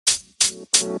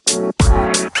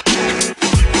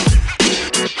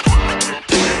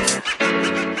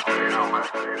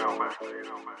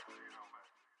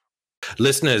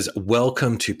Listeners,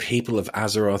 welcome to People of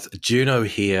Azeroth. Juno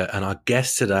here, and our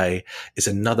guest today is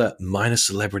another minor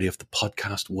celebrity of the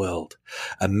podcast world.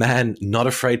 A man not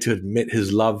afraid to admit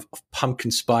his love of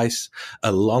pumpkin spice,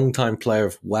 a longtime player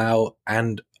of WoW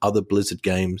and other Blizzard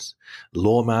games,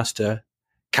 lore master,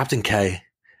 Captain K,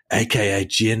 a.k.a.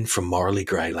 Jin from Morally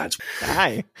Grey, lads.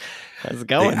 Hi. How's it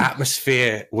going? The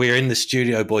atmosphere, we're in the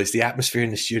studio, boys. The atmosphere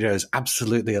in the studio is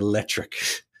absolutely electric.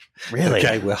 Really?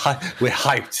 Okay, we're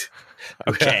hyped.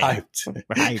 Okay.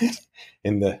 We're hyped.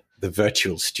 In the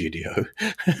virtual studio.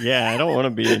 Yeah, I don't want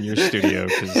to be in your studio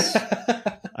because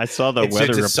I saw the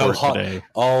weather report so hot today.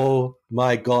 Oh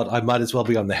my God. I might as well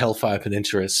be on the Hellfire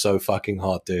Peninsula. It's so fucking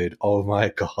hot, dude. Oh my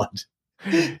God.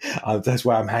 That's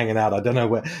where I'm hanging out. I don't know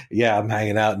where. Yeah, I'm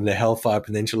hanging out in the Hellfire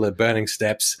Peninsula, Burning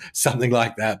Steps, something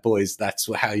like that, boys. That's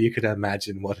how you can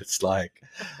imagine what it's like.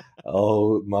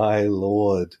 Oh my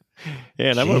Lord. Yeah,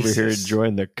 and I'm over here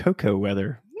enjoying the cocoa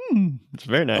weather. It's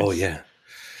very nice. Oh yeah.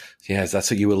 Yes,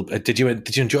 that's what you will. Did you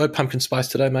enjoy pumpkin spice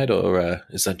today, mate, or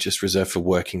is that just reserved for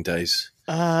working days?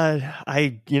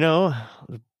 I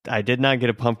did not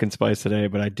get a pumpkin spice today,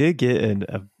 but I did get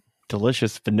a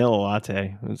delicious vanilla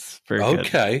latte. It was very good.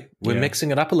 Okay, we're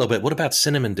mixing it up a little bit. What about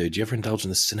cinnamon, dude? Do you ever indulge in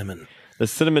the cinnamon? The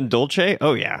cinnamon dolce?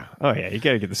 Oh yeah. You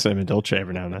got to get the cinnamon dolce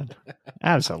every now and then.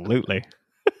 Absolutely.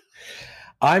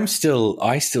 I still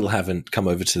haven't come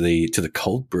over to the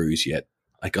cold brews yet.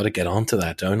 I got to get onto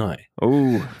that, don't I?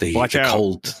 Oh, the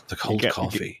cold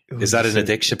coffee. Is that an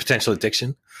addiction? Potential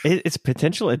addiction? It's a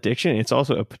potential addiction. It's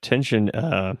also a potential.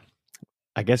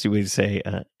 I guess you would say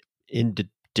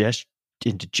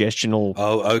indigestional.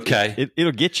 Oh, okay.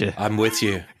 It'll get you. I'm with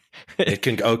you. It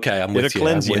can. Okay, I'm with you.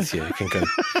 Cleanse I'm with you. It can go.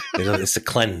 It's a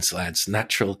cleanse, lads.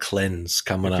 Natural cleanse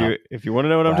coming up. If you want to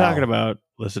know what I'm talking about,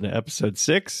 listen to episode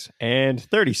 6 and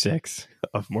 36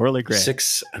 of Morally Grey.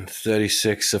 6 and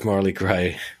 36 of Morally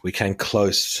Grey. We came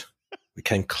close. We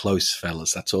came close,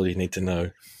 fellas. That's all you need to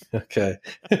know. Okay.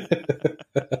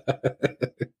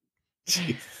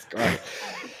 Jesus Christ.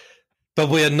 But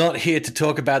we are not here to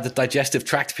talk about the digestive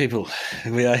tract, people.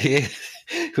 We are here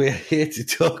to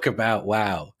talk about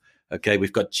WoW. Okay,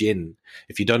 we've got Jin.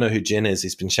 If you don't know who Jin is,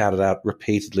 he's been shouted out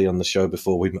repeatedly on the show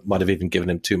before. We might have even given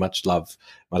him too much love.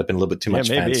 Might have been a little bit too much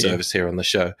fan service here on the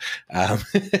show.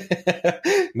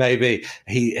 Maybe.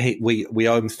 We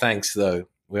owe him thanks, though.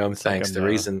 We owe him thanks. The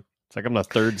reason... It's like I'm the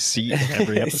third seat in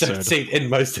every episode. Third seat in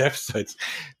most episodes.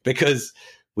 Because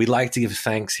we like to give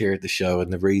thanks here at the show,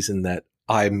 and the reason that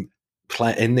I'm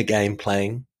in the game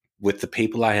playing with the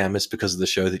people I am is because of the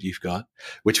show that you've got,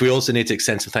 which we also need to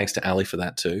extend some thanks to Ali for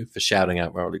that too, for shouting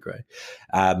out Morally Grey,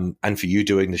 and for you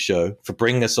doing the show, for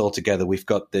bringing us all together. We've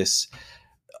got this,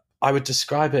 I would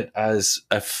describe it as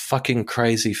a fucking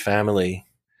crazy family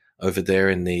over there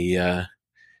in the I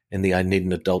Need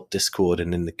an Adult Discord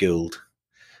and in the guild.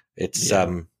 It's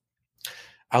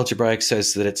Algebraic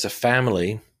says that it's a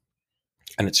family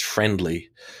and it's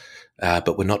friendly,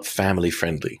 but we're not family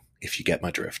friendly, if you get my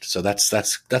drift. So that's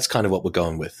kind of what we're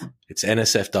going with. It's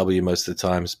NSFW most of the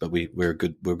times, but we're a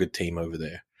good team over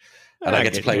there. And I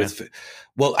get to play with.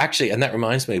 Well, actually, and that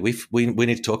reminds me, we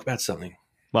need to talk about something.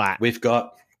 What? We've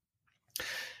got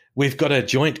a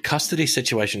joint custody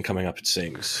situation coming up, it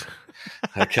seems.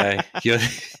 Okay,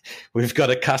 we've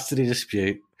got a custody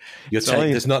dispute.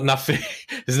 There's not enough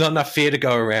fear to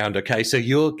go around. Okay, so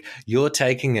you're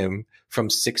taking him from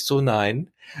 6 till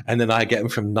 9, and then I get him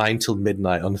from 9 till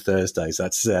midnight on Thursdays.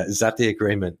 Is that the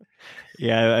agreement?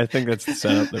 Yeah, I think that's the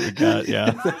setup that we got.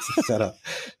 Yeah, that's the setup.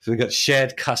 So we got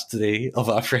shared custody of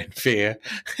our friend Fear.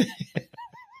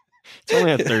 It's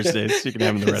only on Thursdays. So you can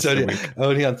have him the rest of the week.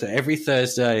 Only on every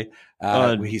Thursday.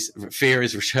 Fear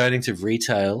is returning to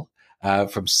retail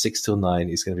from 6 till 9.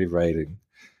 He's going to be raiding.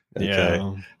 Okay.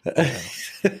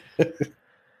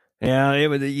 Yeah,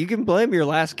 you can blame your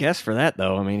last guest for that,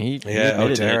 though. I mean, he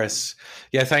Odaris.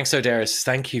 Yeah, thanks, Odaris.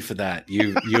 Thank you for that.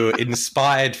 You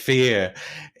inspired Fear.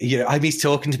 He's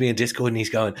talking to me in Discord and he's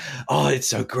going, "Oh, it's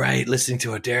so great listening to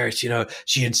Odaris.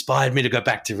 She inspired me to go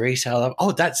back to retail."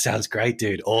 Oh, that sounds great,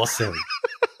 dude. Awesome,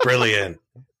 brilliant.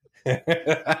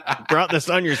 Brought this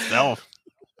on yourself.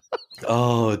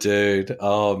 Oh, dude.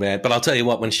 Oh, man. But I'll tell you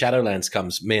what, when Shadowlands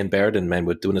comes, me and Beridan, man,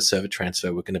 we're doing a server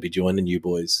transfer. We're going to be joining you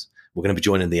boys. We're going to be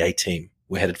joining the A team.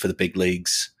 We're headed for the big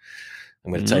leagues.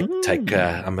 I'm going to I'm going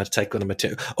to take one of my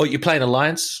team. Oh, you're playing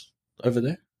Alliance over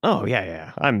there? Oh,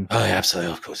 yeah. Oh, yeah,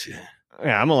 absolutely. Of course, yeah.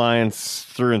 Yeah, I'm Alliance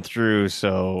through and through.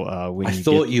 So when I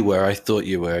thought you were.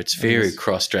 It's very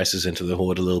cross dresses into the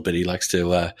Horde a little bit. He likes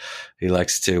to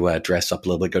dress up a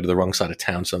little bit, go to the wrong side of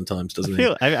town sometimes, doesn't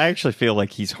he? I actually feel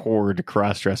like he's Horde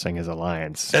cross dressing his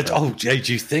Alliance. So. Oh, do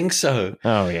you think so?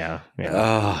 Oh yeah.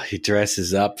 Oh, he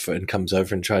dresses up and comes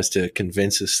over and tries to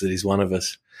convince us that he's one of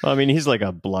us. Well, I mean, he's like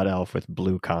a blood elf with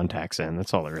blue contacts in.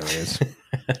 That's all it really is.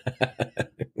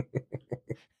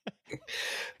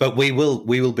 But we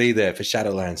will be there for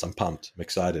Shadowlands. I'm pumped. I'm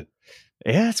excited.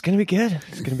 Yeah, it's gonna be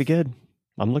good.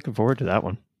 I'm looking forward to that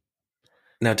one.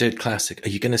 Now, dude, classic. Are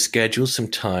you going to schedule some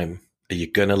time? Are you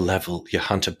going to level your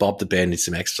hunter? Bob the Bear needs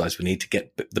some exercise. We need to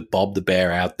get the Bob the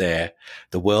Bear out there.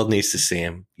 The world needs to see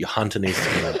him. Your hunter needs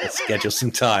to go. Let's schedule some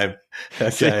time.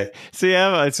 Okay. See,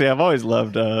 I've always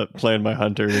loved playing my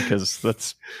hunter because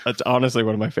that's honestly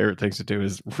one of my favorite things to do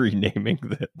is renaming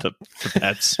the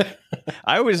pets.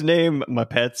 I always name my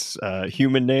pets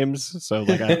human names. So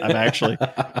like I'm actually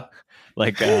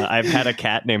like I've had a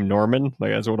cat named Norman.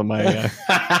 Like that's one of my.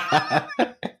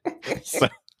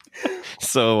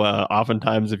 So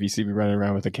oftentimes, if you see me running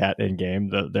around with a cat in game,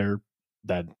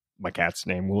 that my cat's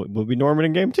name will be Norman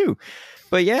in game too.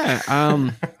 But yeah,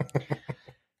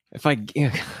 if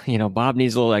Bob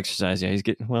needs a little exercise. Yeah, he's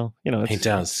getting he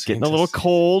does getting a little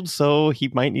cold, so he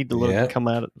might need to come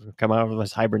out of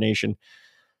his hibernation.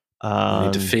 We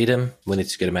need to feed him. We need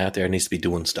to get him out there. He needs to be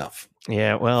doing stuff.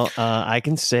 Yeah, well, I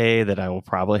can say that I will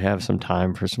probably have some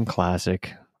time for some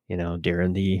classic.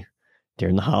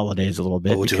 During the holidays a little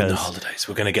bit. During the holidays.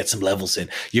 We're going to get some levels in.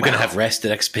 You're going to have rested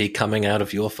XP coming out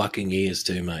of your fucking ears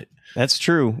too, mate. That's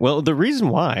true. Well, the reason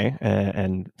why,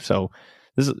 and so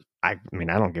this is, I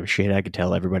don't give a shit. I could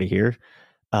tell everybody here.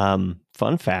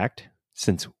 Fun fact,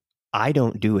 since I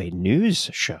don't do a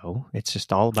news show, it's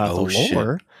just all about the lore. Shit.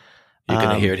 You're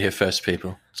going to hear it here first,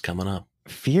 people. It's coming up.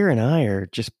 Fear and I are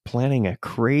just planning a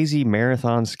crazy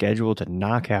marathon schedule to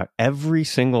knock out every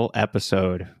single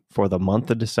episode for the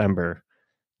month of December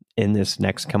in this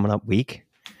next coming up week.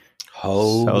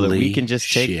 Holy so that we can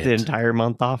just take shit. the entire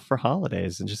month off for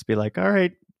holidays and just be like, all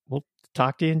right, we'll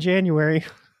talk to you in January.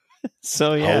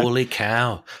 So yeah. Holy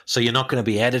cow. So you're not going to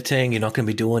be editing, you're not going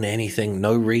to be doing anything,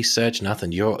 no research,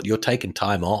 nothing. You're taking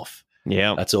time off.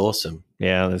 Yeah. That's awesome.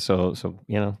 Yeah, so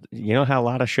you know how a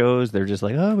lot of shows they're just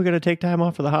like, "Oh, we're going to take time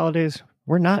off for the holidays."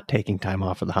 We're not taking time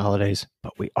off for the holidays,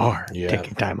 but we are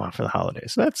taking time off for the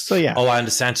holidays. Yeah. Oh, I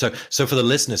understand. So for the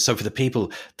listeners, so for the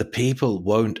people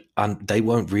won't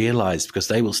realize because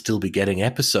they will still be getting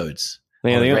episodes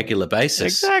on a regular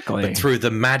basis. Exactly. But through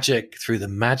the magic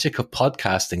of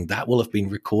podcasting, that will have been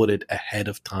recorded ahead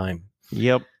of time.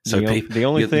 Yep. So the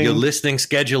only thing your listening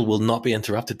schedule will not be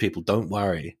interrupted. People, don't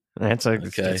worry.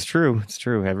 It's true. It's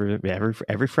true.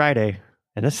 Every Friday.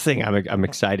 And this thing, I'm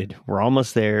excited. We're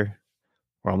almost there.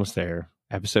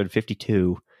 Episode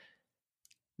 52.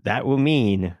 That will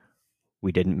mean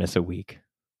we didn't miss a week.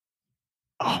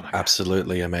 Oh my God.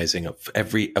 Absolutely amazing.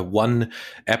 One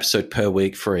episode per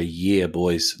week for a year,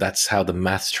 boys. That's how the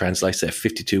maths translates there.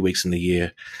 52 weeks in the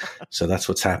year. So that's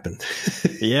what's happened.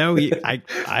 Yeah,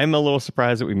 I'm a little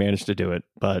surprised that we managed to do it,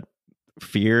 but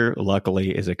Fear,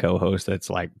 luckily, is a co-host that's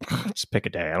like, just pick a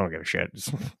day. I don't give a shit. It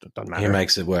doesn't matter. He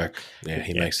makes it work. Yeah,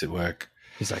 he makes it work.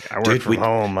 He's like, I work from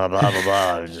home, blah, blah,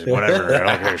 blah. Just whatever.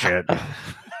 I don't give a shit.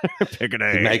 Pick a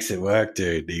day. He makes it work,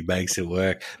 dude. He makes it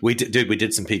work. We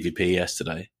did some PvP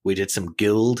yesterday. We did some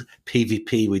guild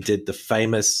PvP. We did the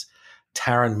famous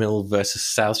Tarren Mill versus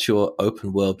South Shore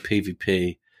open world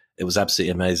PvP. It was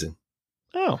absolutely amazing.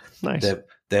 Oh, nice.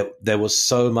 There was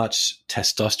so much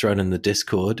testosterone in the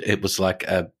Discord. It was like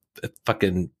a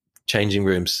fucking changing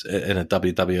rooms in a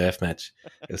WWF match.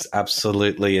 It was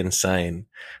absolutely insane.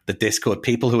 The Discord,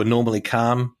 people who are normally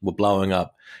calm were blowing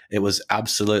up. It was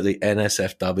absolutely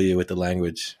NSFW with the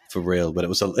language for real, but it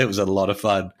was a lot of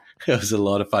fun. It was a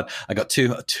lot of fun. I got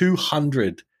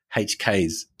 200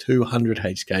 HKs, 200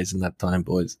 HKs in that time,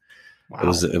 boys.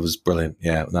 Wow. It was brilliant.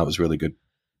 Yeah, that was really good.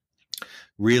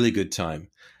 Really good time.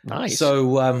 Nice.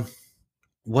 So,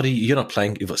 what are you're not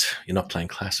playing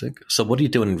Classic. So what are you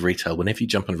doing in retail? Whenever you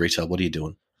jump on retail, what are you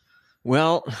doing?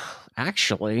 Well,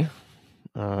 actually,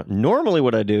 normally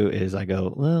what I do is I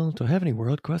go, well, do I have any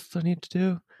world quests I need to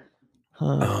do?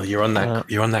 You're on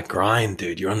that grind,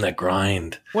 dude. You're on that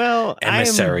grind. Well,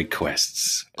 emissary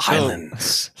quests,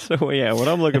 islands. So yeah, what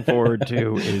I'm looking forward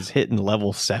to is hitting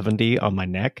level 70 on my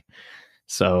neck.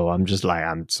 So I'm just like,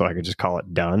 so I could just call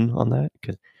it done on that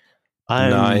because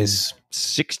I'm nice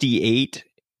 68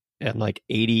 and like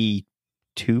 82%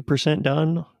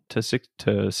 done to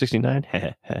 69.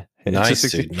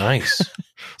 Nice, dude. Nice.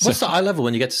 What's the eye level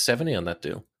when you get to 70 on that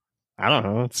deal? I don't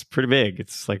know. It's pretty big.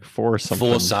 It's like 4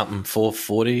 something.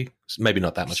 440. Maybe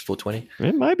not that much. 420.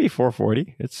 It might be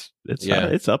 440.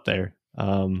 It's up there.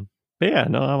 But yeah,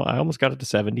 no, I almost got it to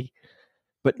 70.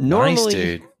 But normally, Nice,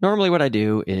 dude. normally what I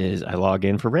do is I log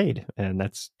in for raid, and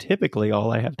that's typically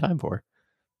all I have time for.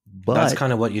 But That's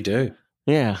kind of what you do.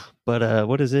 yeah, but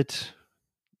what is it?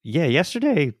 Yeah,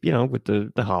 yesterday, with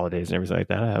the holidays and everything like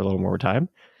that, I had a little more time.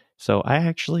 So I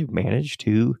actually managed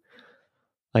to,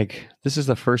 this is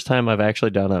the first time I've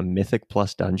actually done a Mythic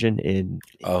Plus dungeon in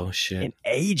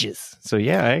ages. So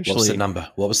yeah, I actually. What was the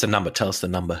number? What was the number? Tell us the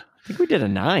number. I think we did a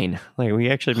 9.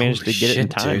 We actually managed to get it in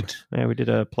time. Dude. Yeah, we did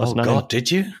a plus 9. Oh God, did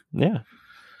you? Yeah.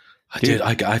 Dude,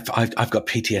 I've got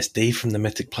PTSD from the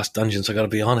Mythic Plus dungeons. I got to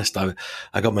be honest. I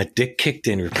got my dick kicked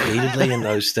in repeatedly in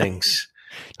those things.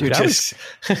 Dude,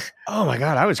 oh my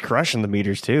God, I was crushing the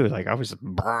meters too. I was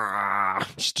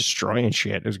just destroying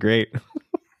shit. It was great.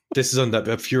 This is on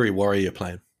the Fury Warrior you're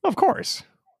playing. Of course.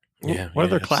 Yeah. What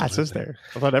other class is there?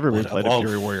 I thought everyone played a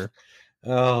Fury Warrior.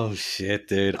 Oh shit,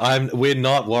 dude! We're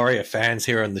not Warrior fans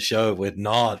here on the show. We're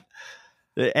not.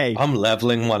 Hey, I'm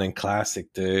leveling one in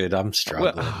Classic, dude. I'm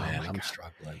struggling, man. I'm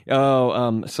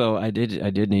struggling. So I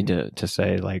did need to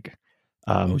say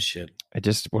oh shit! I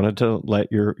just wanted to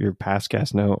let your past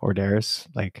guest know, Ordaris,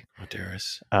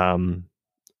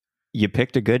 you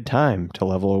picked a good time to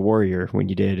level a warrior when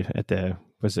you did at the.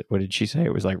 What did she say?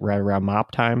 It was right around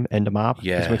mop time, end of mop.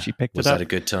 Yeah, is when she picked it up. Was that a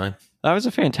good time? That was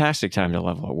a fantastic time to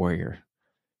level a warrior.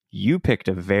 You picked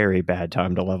a very bad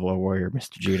time to level a warrior,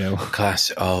 Mr. Judo.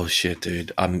 Oh shit,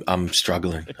 dude. I'm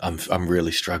struggling. I'm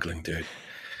really struggling, dude.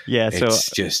 Yeah, so it's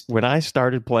just when I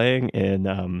started playing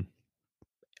in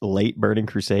late Burning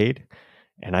Crusade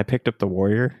and I picked up the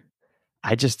warrior,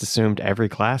 I just assumed every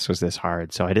class was this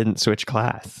hard, so I didn't switch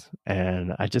class.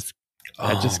 And I just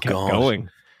kept going.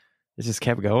 It just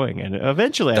kept going. And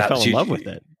eventually I fell in love with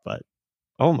it. But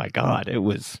oh my God, it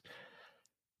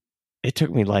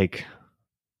took me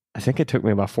I think it took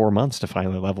me about 4 months to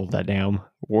finally level that damn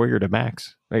warrior to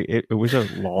max. It was a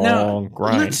long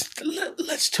grind.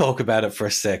 Let's talk about it for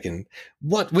a second.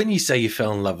 When you say you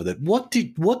fell in love with it, what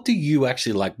do you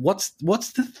actually like? What's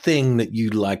the thing that you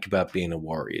like about being a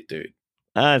warrior, dude?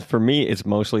 For me, it's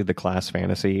mostly the class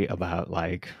fantasy about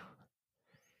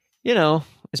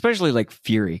especially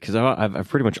Fury, because I've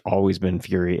pretty much always been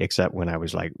Fury, except when I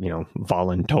was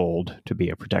voluntold to be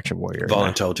a protection warrior.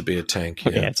 Voluntold to be a tank.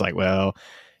 Yeah, it's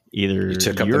either you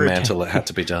took up the mantle that had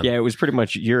to be done. Yeah, it was pretty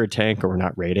much you're a tank or we're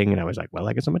not raiding, and I was like, well,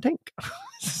 I guess I'm a tank.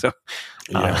 So,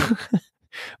 yeah.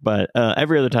 But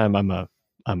every other time I'm a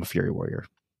Fury warrior,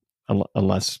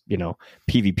 unless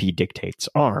PvP dictates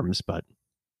arms. But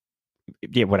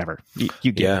yeah, whatever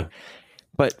you get. Me.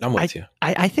 But I'm with you.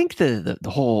 I think the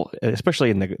whole,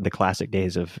 especially in the classic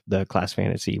days of the class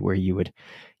fantasy, where you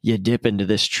dip into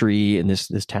this tree and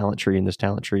this talent tree and this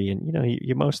talent tree, and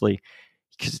you mostly.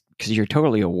 Because you're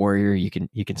totally a warrior, you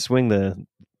can swing in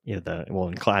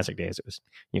classic days it was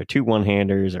 2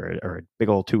 1-handers or a big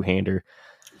old 2-hander,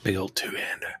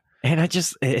 and I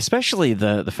just especially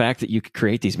the fact that you could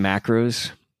create these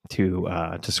macros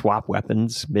to swap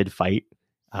weapons mid fight,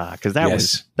 because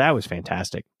that was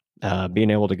fantastic. Being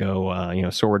able to go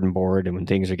sword and board, and when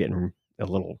things are getting a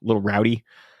little rowdy,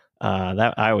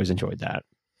 that I always enjoyed that.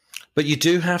 But you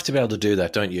do have to be able to do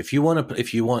that, don't you? If you want,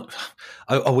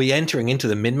 are we entering into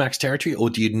the min-max territory, or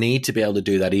do you need to be able to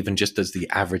do that even just as the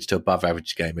average to above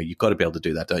average gamer? You've got to be able to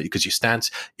do that, don't you? Because your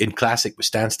stance in Classic with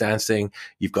stance dancing,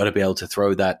 you've got to be able to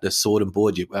throw the sword and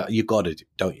board. You got to,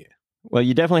 don't you? Well,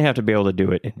 you definitely have to be able to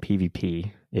do it in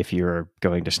PvP if you're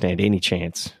going to stand any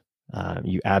chance.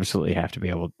 You absolutely have to be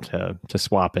able to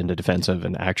swap into defensive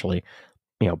and actually,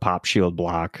 pop shield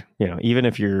block. Even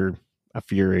if you're a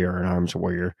Fury or an arms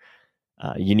warrior.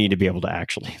 You need to be able to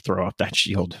actually throw up that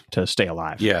shield to stay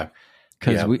alive. Yeah.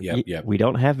 Because we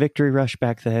don't have Victory Rush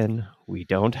back then. We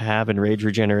don't have Enrage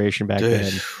Regeneration back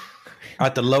then.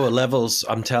 At the lower levels,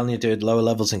 I'm telling you, dude, lower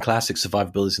levels in Classic,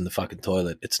 survivability is in the fucking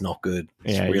toilet. It's not good.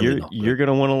 It's really not good. You're going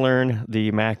to want to learn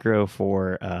the macro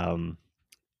for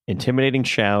Intimidating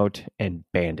Shout and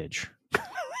Bandage.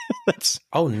 That's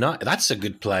a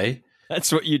good play.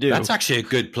 That's what you do. That's actually a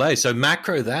good play. So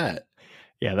macro that.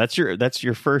 Yeah, that's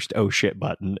your first oh shit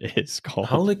button is called.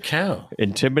 Holy cow!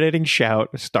 Intimidating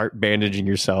Shout. Start bandaging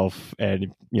yourself,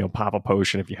 and pop a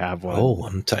potion if you have one. Oh,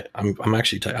 I'm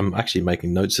actually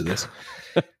making notes of this.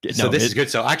 So this is good.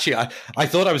 So actually, I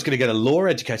thought I was going to get a lore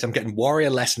education. I'm getting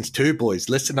warrior lessons too, boys.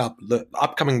 Listen up, the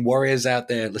upcoming warriors out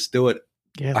there. Let's do it.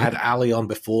 Yeah, I had Ali on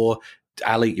before.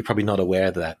 Ali, you're probably not aware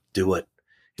of that. Do it.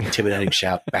 Intimidating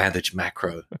Shout, bandage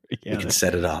macro. Yeah, we can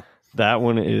set it up. That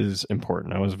one is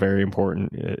important. That was very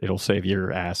important. It'll save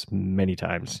your ass many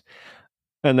times,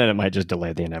 and then it might just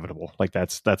delay the inevitable. Like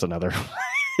that's another.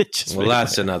 Well,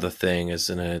 that's another thing,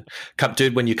 isn't it?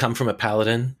 Dude, when you come from a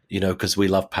paladin, because we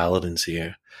love paladins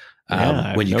here.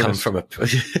 When you come from a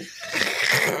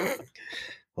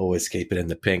always keep it in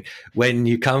the pink. When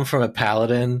you come from a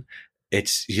paladin,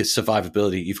 it's your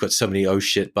survivability. You've got so many oh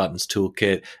shit buttons,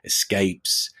 toolkit,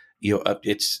 escapes.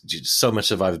 It's so much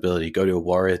survivability. Go to a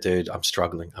warrior, dude. I'm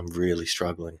struggling. I'm really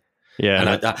struggling. Yeah,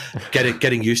 and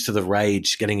getting used to the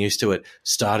rage, getting used to it.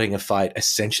 Starting a fight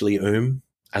essentially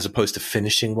as opposed to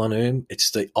finishing one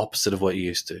it's the opposite of what you're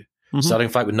used to. Mm-hmm. Starting a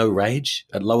fight with no rage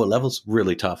at lower levels,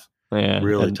 really tough. Yeah,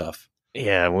 really tough.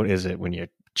 Yeah, what is it when you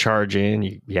charge in?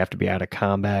 You have to be out of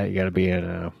combat. You got to be in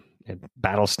a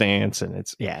battle stance, and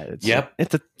it's a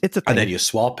thing. And then you're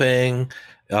swapping.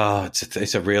 Oh,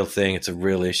 it's a real thing. It's a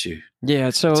real issue. Yeah,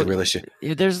 so it's a real issue.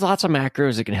 There's lots of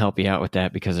macros that can help you out with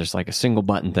that, because there's like a single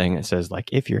button thing that says like,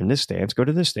 if you're in this stance, go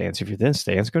to this stance. If you're in this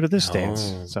stance, go to this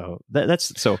stance. So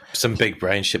that's some big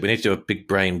brain shit. We need to do a big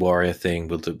brain warrior thing.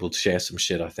 We'll share some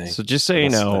shit, I think. So just so you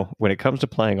know, when it comes to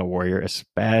playing a warrior,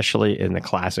 especially in the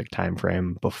classic time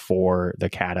frame before the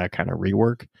kata kind of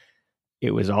rework,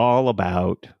 it was all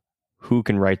about who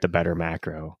can write the better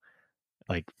macro.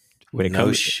 Like, when it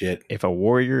comes, shit. If a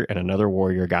warrior and another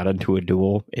warrior got into a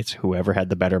duel, it's whoever had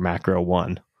the better macro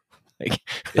won. Like,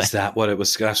 is that what it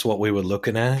was? That's what we were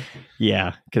looking at?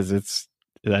 Yeah, because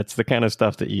that's the kind of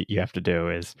stuff that you have to do,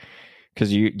 is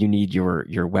because you need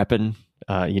your weapon.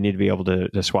 You need to be able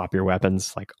to swap your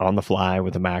weapons like on the fly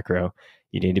with a macro.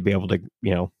 You need to be able to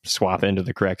swap into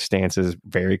the correct stances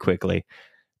very quickly.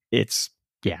 It's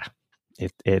a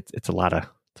lot of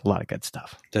good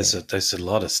stuff. There's a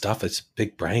lot of stuff. It's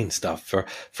big brain stuff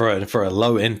for a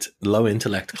low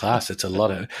intellect class. It's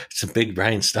some big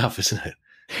brain stuff, isn't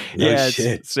it?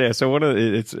 Shit. So one of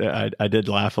I did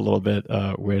laugh a little bit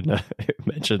when it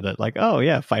mentioned that, like, oh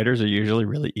yeah, fighters are usually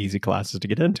really easy classes to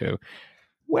get into.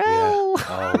 Well, yeah.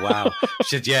 Oh wow,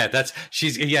 that's what she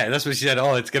said.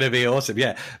 Oh, it's going to be awesome.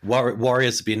 Yeah,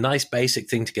 warriors would be a nice basic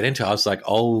thing to get into. I was like,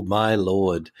 oh my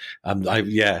lord, I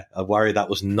worry that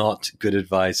was not good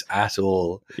advice at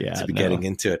all. Yeah, to be getting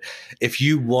into it. If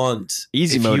you want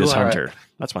easy mode is hunter.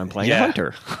 That's why I'm playing a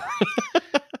hunter.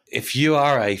 If you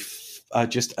are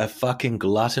just a fucking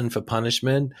glutton for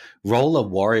punishment, roll a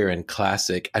warrior in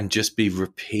classic and just be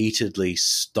repeatedly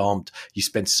stomped. You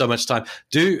spend so much time.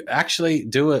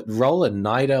 Roll a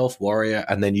night elf warrior,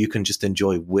 and then you can just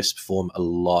enjoy wisp form a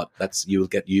lot. you'll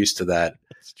get used to that.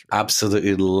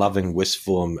 Absolutely loving wisp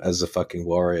form as a fucking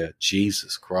warrior.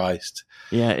 Jesus Christ.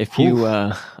 Yeah, if you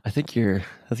I think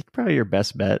probably your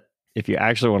best bet, if you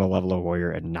actually want to level a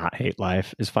warrior and not hate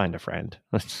life, is find a friend.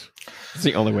 That's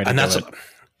the only way to do it.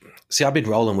 See, I've been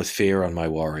rolling with fear on my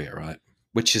warrior, right?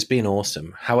 Which has been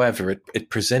awesome. However, it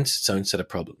presents its own set of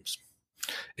problems.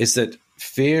 Is that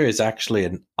fear is actually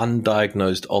an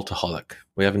undiagnosed alcoholic.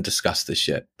 We haven't discussed this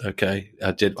yet, okay?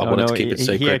 I wanted to keep it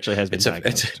secret. He actually has been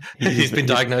diagnosed. He's been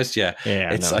diagnosed, yeah.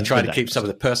 I try to keep some of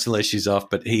the personal issues off,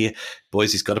 but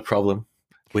he's got a problem.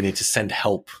 We need to send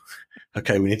help.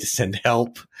 Okay, we need to send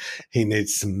help. He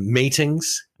needs some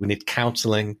meetings. We need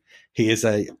counseling. He is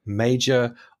a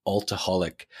major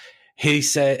alcoholic. He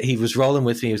said he was rolling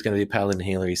with me. He was going to be a paladin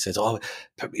healer. He says,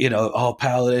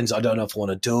 paladins, I don't know if I want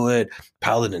to do it.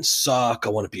 Paladins suck. I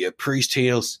want to be a priest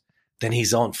heals. Then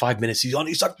he's on 5 minutes. He's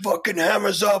like, fucking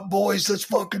hammers up, boys. Let's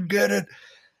fucking get it.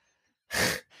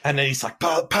 And then he's like,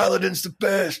 paladin's the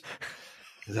best.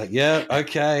 He's like, yeah,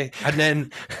 okay. And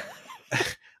then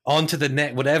on to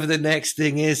the whatever the next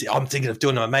thing is. I'm thinking of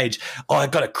doing my mage. Oh, I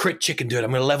got a crit chicken, dude. I'm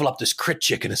going to level up this crit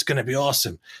chicken. It's going to be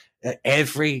awesome.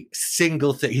 Every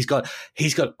single thing he's got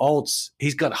alts.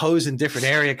 He's got hoes in different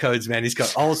area codes, man. He's got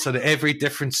alts on every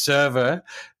different server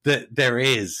that there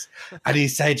is. And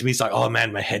he's saying to me, he's like, "Oh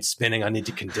man, my head's spinning. I need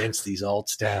to condense these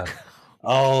alts down."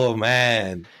 Oh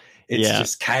man, it's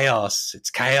just chaos. It's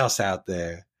chaos out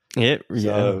there. It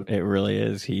really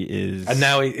is. He is. And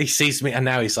now he sees me, and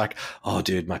now he's like, "Oh,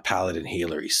 dude, my paladin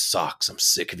healer, he sucks. I'm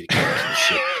sick of you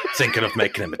shit. Thinking of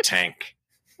making him a tank."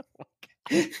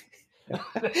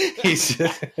 He's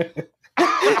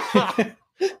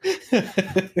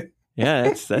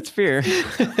yeah, that's fear.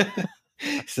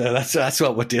 So that's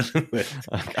what we're dealing with.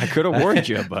 I could have warned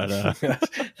you, but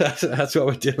that's what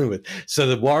we're dealing with. So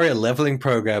the Warrior leveling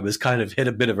program has kind of hit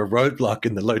a bit of a roadblock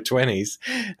in the low 20s,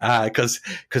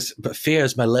 but Fear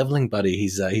is my leveling buddy.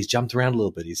 He's jumped around a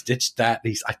little bit. He's ditched that.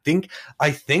 I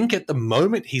think at the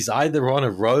moment he's either on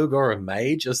a rogue or a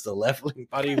mage as the leveling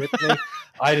buddy with me.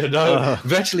 I don't know.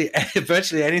 Virtually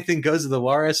anything goes to the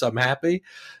Warrior, so I'm happy.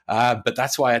 But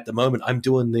that's why at the moment I'm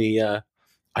doing the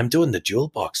dual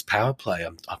box power play.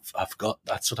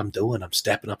 That's what I'm doing. I'm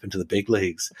stepping up into the big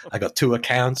leagues. I got 2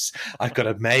 accounts. I've got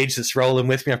a mage that's rolling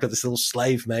with me. I've got this little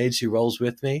slave mage who rolls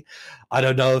with me. I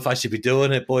don't know if I should be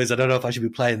doing it, boys. I don't know if I should be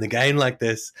playing the game like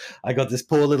this. I got this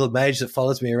poor little mage that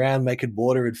follows me around making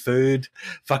water and food,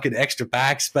 fucking extra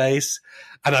backspace.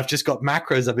 And I've just got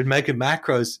macros. I've been making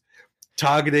macros,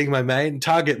 targeting my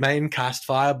target main, cast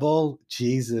fireball.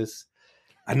 Jesus.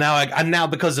 And now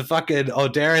because of fucking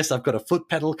Odaris, I've got a foot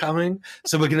pedal coming.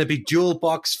 So we're going to be dual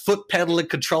box foot pedal and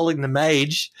controlling the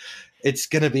mage. It's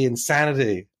going to be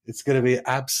insanity. It's going to be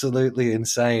absolutely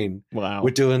insane. Wow.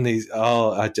 We're doing these.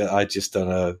 Oh, I just don't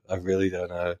know. I really don't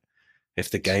know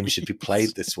if the game should be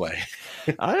played this way.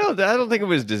 I don't think it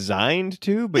was designed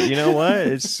to, but you know what?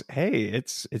 It's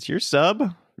your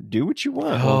sub. Do what you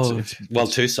want. Well,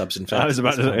 2 subs in fact. I was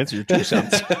about to answer your 2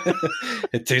 subs.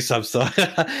 2 subs. So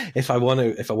if I want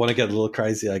to get a little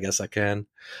crazy, I guess I can.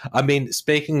 I mean,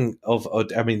 speaking of,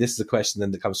 this is a question then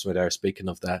that comes from Adara. Speaking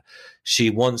of that, she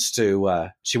wants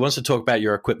to talk about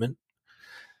your equipment,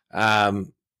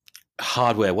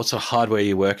 hardware. What sort of hardware are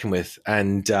you working with?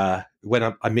 And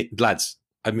when I mean, lads,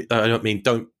 I don't mean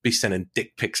don't be sending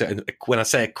dick pics. When I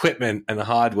say equipment and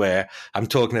hardware, I'm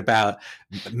talking about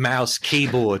mouse,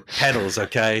 keyboard, pedals.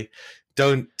 Okay,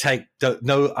 no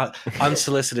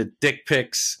unsolicited dick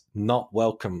pics, not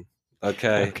welcome.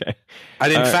 Okay.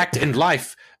 And in fact, in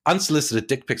life, unsolicited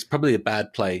dick pics probably a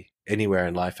bad play anywhere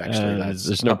in life. Actually,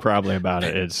 there's no problem about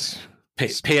it. It's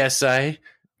PSA.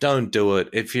 Don't do it.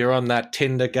 If you're on that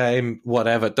Tinder game,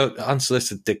 whatever,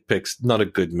 unsolicited dick pics, not a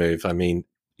good move. I mean,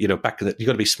 you got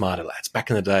to be smarter, lads. Back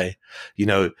in the day,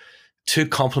 2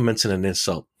 compliments and an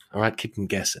insult. All right, keep them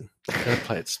guessing. Got to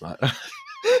play it smart.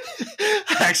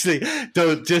 Actually,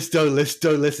 don't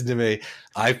listen to me.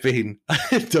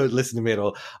 Don't listen to me at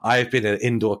all. I've been an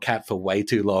indoor cat for way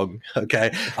too long.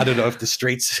 Okay, I don't know if the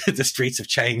streets have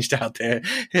changed out there.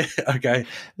 Okay,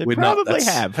 they probably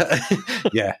have.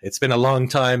 Yeah, it's been a long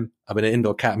time. I've been an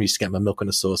indoor cat. I'm used to get my milk in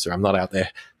a saucer. I'm not out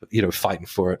there, fighting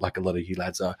for it like a lot of you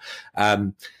lads are.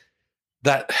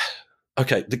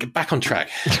 Okay, to get back on track,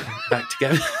 back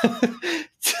together.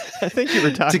 I think you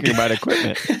were talking about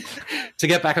equipment. To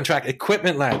get back on track,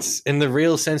 equipment, lads, in the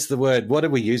real sense of the word. What do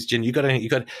we use, Jin? You got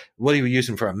what are you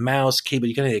using for a mouse, keyboard?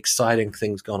 You got any exciting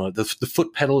things going on? The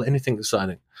foot pedal, anything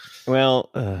exciting? Well,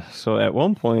 so at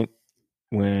one point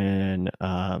when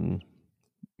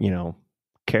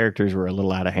characters were a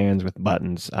little out of hands with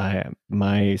buttons,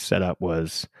 my setup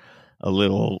was a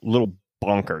little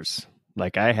bonkers.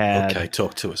 Like I had. Okay,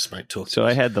 talk to us, mate.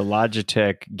 I had the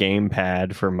Logitech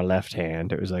gamepad for my left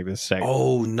hand. It was like this.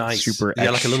 Oh, nice. Super. Yeah,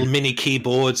 like a little mini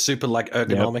keyboard, super like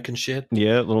ergonomic and shit.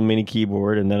 Yeah, little mini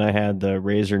keyboard, and then I had the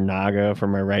Razer Naga for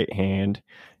my right hand.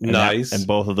 Nice. And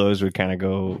both of those would kind of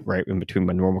go right in between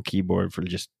my normal keyboard for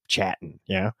just chatting.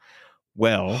 Yeah.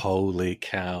 Well, holy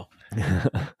cow.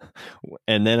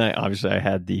 And then I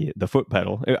had the foot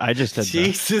pedal. I just had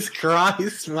Jesus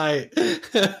Christ, mate.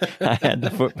 I had the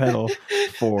foot pedal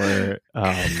for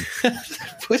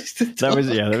push to talk.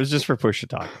 That was just for push to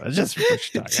talk. Just for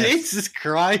push to talk. Jesus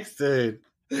Christ, dude.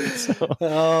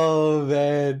 Oh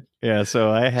man. Yeah, so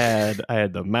I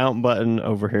had the mount button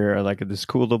over here, like this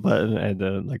cool little button, and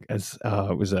it was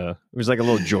like a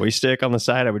little joystick on the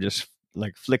side. I would just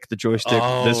like flick the joystick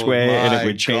this way and it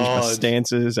would change my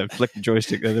stances. I'd flick the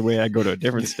joystick the other way, I'd go to a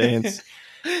different stance.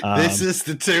 This is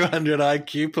the 200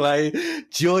 IQ play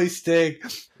joystick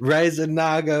Razer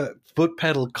Naga foot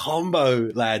pedal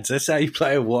combo, lads. That's how you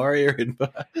play a warrior.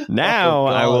 Now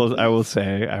I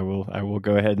will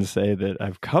go ahead and say that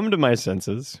I've come to my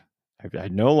senses. I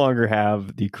no longer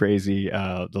have the crazy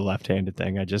the left-handed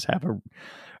thing. I just have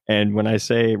and when I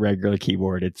say regular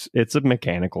keyboard, it's a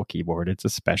mechanical keyboard. It's a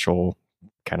special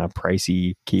kind of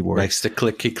pricey keyboard. Makes the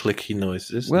clicky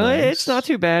noises. Well, It's not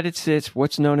too bad. It's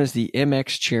what's known as the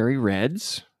MX Cherry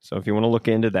Reds. So if you want to look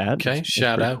into that, okay,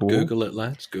 shout out, cool. Google it,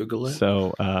 lads. Google it.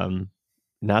 So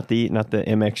not the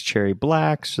MX Cherry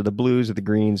Blacks or the blues or the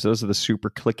greens. Those are the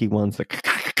super clicky ones.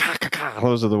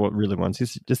 Those are the really ones.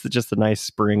 It's just a nice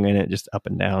spring in it, just up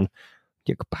and down.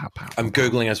 I'm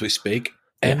Googling as we speak.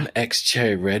 Yeah. MX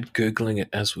Cherry Red, Googling it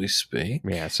as we speak.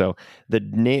 Yeah, so the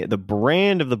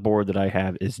brand of the board that I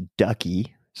have is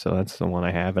Ducky, So that's the one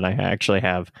I have, and I actually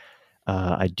have.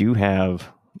 I do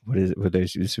have what is it? What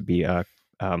this would be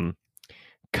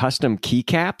custom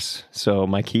keycaps. So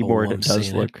my keyboard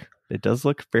it does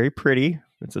look very pretty.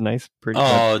 It's a nice, pretty.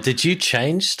 Oh, did you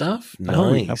change stuff? Nice.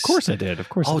 Oh, of course I did. Of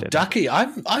course. Oh, I did. Ducky,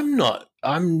 I'm not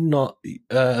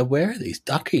aware of these.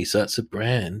 Ducky, so that's a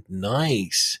brand.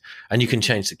 Nice, and you can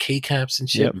change the keycaps and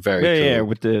shit. Yep. Very cool. Yeah.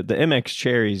 With the MX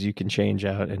cherries, you can change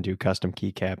out and do custom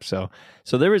keycaps. So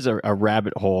there was a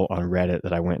rabbit hole on Reddit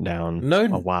that I went down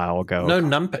a while ago. No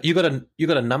numpad. You got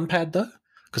a numpad though?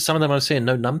 Because some of them I was saying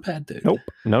no numpad, dude. Nope,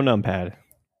 no numpad.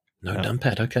 No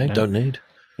numpad. Okay, no. Don't need.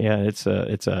 Yeah, it's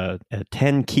a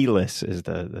 10 keyless is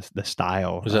the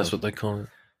style. That's what they call it.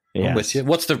 Yeah. I'm with you.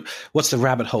 What's the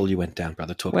rabbit hole you went down,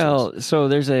 brother? Talk to us. So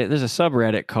there's a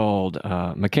subreddit called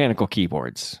mechanical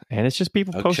keyboards, and it's just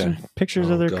people posting pictures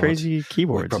of their crazy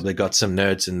keyboards. We've probably got some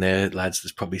nerds in there, lads.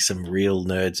 There's probably some real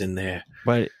nerds in there.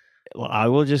 But I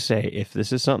will just say, if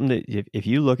this is something that if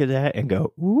you look at that and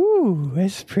go, "Ooh,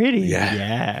 it's pretty,"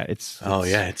 it's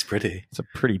pretty. It's a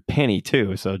pretty penny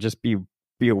too. So just be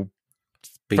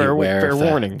fair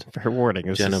warning,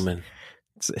 gentlemen.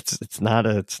 It's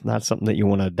not something that you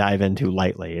want to dive into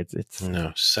lightly. It's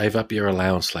no, save up your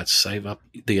allowance, lads. Save up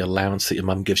the allowance that your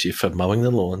mum gives you for mowing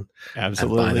the lawn.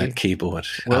 Absolutely, and buy that keyboard.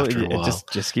 Well, after a while.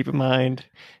 Just keep in mind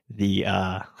the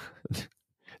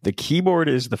keyboard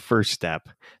is the first step.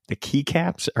 The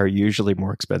keycaps are usually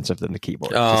more expensive than the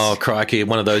keyboard. Oh, crikey.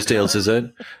 One of those deals, is it?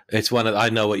 It's I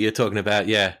know what you're talking about.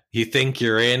 Yeah. You think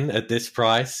you're in at this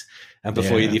price, and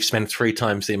before you've spent 3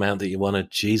 times the amount that you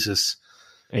wanted. Jesus.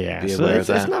 Yeah. So it's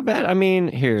not bad. I mean,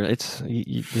 here,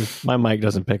 my mic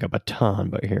doesn't pick up a ton,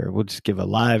 but here, we'll just give a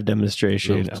live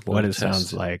demonstration of what it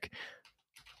sounds like.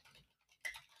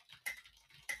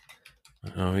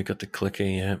 Oh, we got the clicker,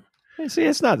 yeah. See,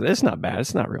 it's not bad.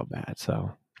 It's not real bad.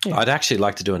 So yeah. I'd actually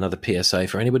like to do another PSA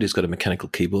for anybody who's got a mechanical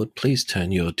keyboard. Please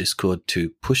turn your Discord to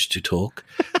push to talk,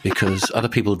 because other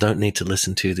people don't need to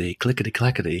listen to the clickety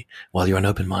clackety while you're on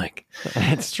open mic.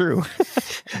 That's true.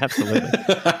 Absolutely.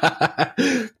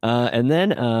 And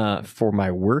then for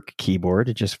my work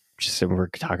keyboard, just so we're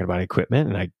talking about equipment,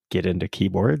 and I get into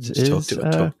keyboards.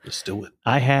 Let's do it.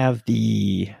 I have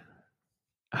the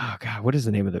what is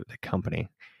the name of the company?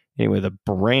 Anyway, the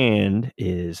brand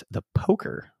is the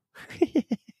Poker.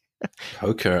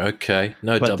 Poker, okay.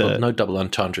 No double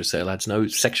entendres there, lads. No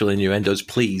sexual innuendos,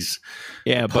 please.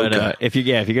 Yeah, Poker. But if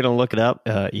you're gonna look it up,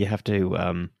 you have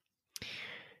to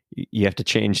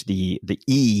change the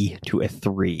E to a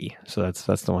 3. So that's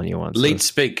the one you want. Leet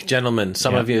speak, gentlemen.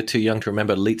 Some of you are too young to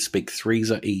remember Leet speak.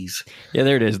 3s are E's. Yeah,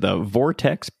 there it is. The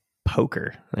Vortex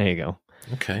Poker. There you go.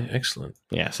 Okay, excellent.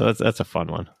 Yeah, so that's a fun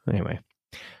one. Anyway.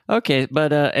 Okay,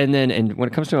 but and when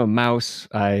it comes to a mouse,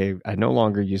 I no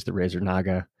longer use the Razer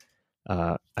Naga.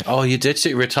 You did? So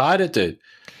you retired it, dude?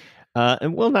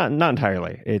 And well, not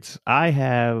entirely. I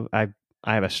have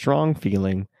a strong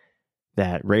feeling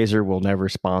that Razer will never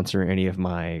sponsor any of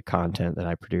my content that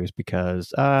I produce,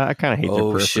 because I kind of hate their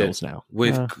peripherals now.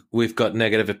 We've got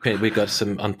negative opinion. We've got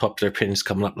some unpopular opinions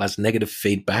coming up. Lads, negative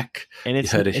feedback. And you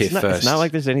heard it here first. It's not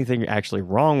like there's anything actually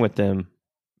wrong with them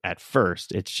at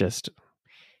first. It's just.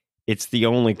 It's the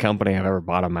only company I've ever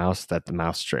bought a mouse that the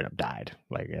mouse straight up died,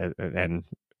 and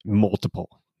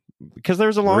multiple, because there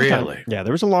was a long time. Yeah,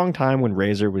 there was a long time when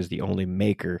Razer was the only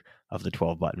maker of the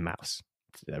 12-button mouse.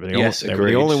 They were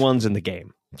the only ones in the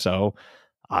game. So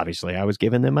obviously, I was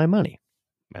giving them my money.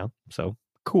 Well, so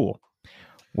cool.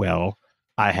 Well,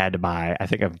 I had to buy. I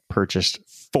think I've purchased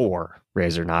 4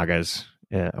 Razer Nagas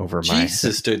over my.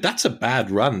 Jesus, dude, that's a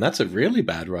bad run. That's a really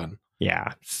bad run.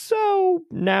 Yeah. So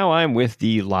now I'm with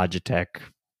the Logitech,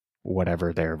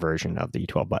 whatever their version of the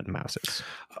 12-button mouse is.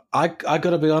 I got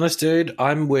to be honest, dude.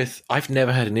 I've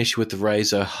never had an issue with the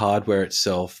Razer hardware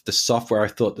itself. The software, I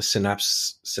thought the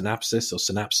Synapse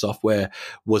software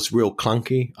was real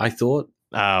clunky, I thought.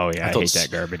 Oh, yeah. I hate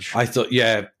that garbage. I thought,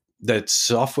 that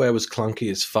software was clunky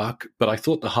as fuck, but I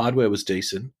thought the hardware was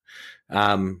decent.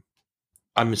 I'm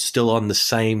still on the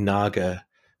same Naga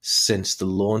since the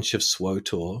launch of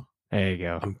SWOTOR. There you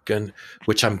go. I'm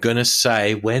gonna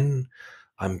say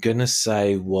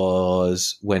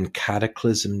was when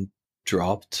Cataclysm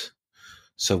dropped.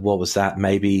 So what was that?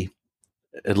 Maybe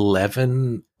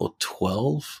 11 or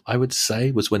 12, I would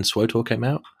say, was when SWOTOR came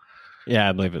out. Yeah,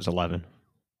 I believe it was 11.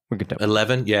 We could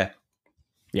 11, yeah.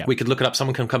 We could look it up.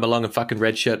 Someone can come along and fucking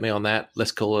redshirt me on that.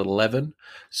 Let's call it 11.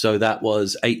 So that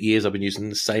was 8 years I've been using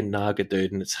the same Naga,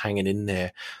 dude, and it's hanging in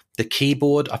there. The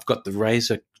keyboard, I've got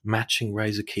the matching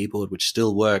Razer keyboard, which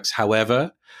still works.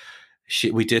 However,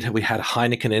 we had a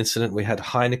Heineken incident. We had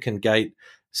Heineken Gate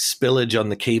spillage on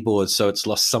the keyboard, so it's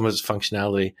lost some of its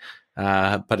functionality.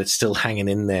 but it's still hanging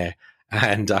in there.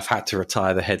 And I've had to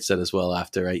retire the headset as well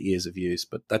after 8 years of use.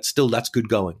 But that's good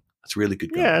going. That's really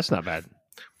good going. Yeah, that's not bad.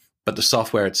 But the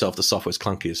software itself, the software's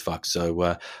clunky as fuck.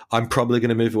 So I'm probably going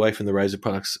to move away from the Razer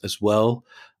products as well.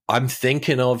 I'm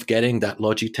thinking of getting that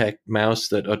Logitech mouse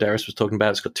that Odaris was talking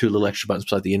about. It's got 2 little extra buttons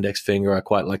beside the index finger. I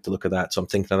quite like the look of that. So I'm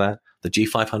thinking of that. The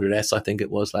G500S, I think it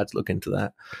was. Let's look into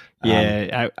that.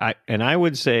 Yeah, I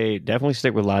would say definitely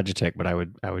stick with Logitech, but I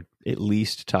would at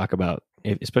least talk about,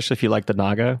 especially if you like the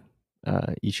Naga,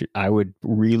 I would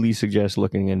really suggest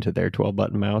looking into their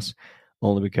 12-button mouse,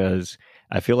 only because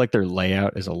I feel like their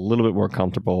layout is a little bit more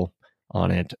comfortable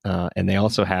on it. And they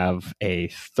also have a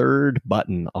third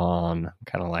button on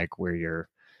kind of like where your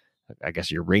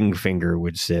ring finger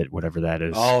would sit, whatever that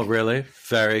is. Oh, really?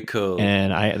 Very cool.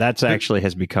 And that's actually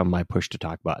has become my push to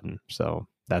talk button. So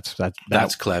that's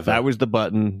clever. That was the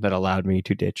button that allowed me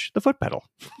to ditch the foot pedal.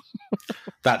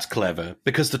 That's clever,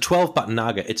 because the 12-button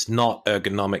Naga, it's not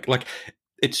ergonomic. Like,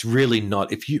 it's really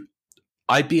not.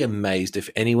 I'd be amazed if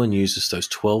anyone uses those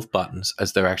 12 buttons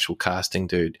as their actual casting,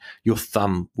 dude. Your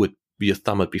thumb would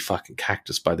be fucking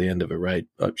cactus by the end of a raid.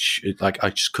 I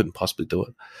just couldn't possibly do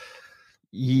it.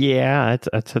 Yeah,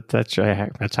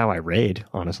 that's how I raid,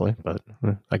 honestly. But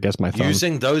I guess my thumb.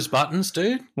 Using those buttons,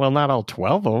 dude? Well, not all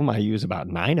 12 of them. I use about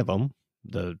 9 of them.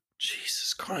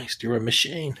 Jesus Christ, you're a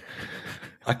machine.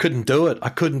 I couldn't do it.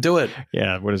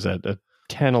 Yeah, what is that?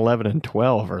 10, 11, and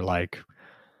 12 are like...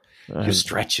 You're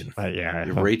stretching. Yeah.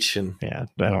 You're reaching. Yeah,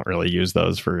 I don't really use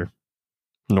those for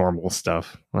normal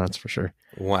stuff. That's for sure.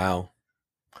 Wow.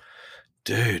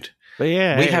 Dude. But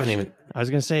yeah, we haven't even... I was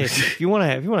gonna say, if you want to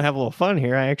have a little fun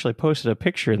here, I actually posted a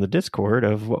picture in the Discord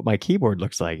of what my keyboard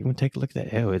looks like. You want to take a look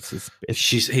at that? Oh,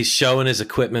 he's showing his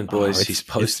equipment, boys. He's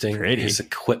posting his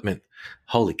equipment.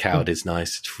 Holy cow, it is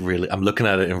nice. It's really... I'm looking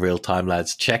at it in real time,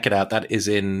 lads. Check it out. That is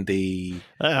in the...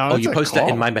 you posted that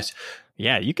in my message.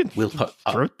 Yeah, you can throw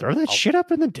that shit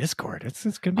up in the Discord.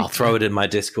 It's gonna be. I'll throw it in my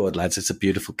Discord, lads. It's a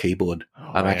beautiful keyboard.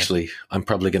 I'm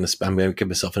probably gonna give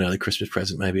myself an early Christmas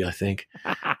present, maybe. I think.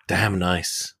 Damn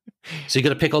nice. So you got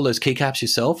to pick all those keycaps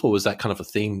yourself, or was that kind of a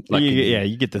theme?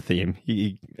 You get the theme.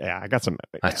 I got some.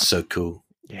 That's so cool.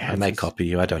 Yeah, I may copy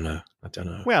you. I don't know.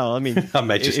 Well, I mean, I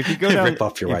may just if you go down, rip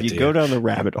off your idea. If you go down the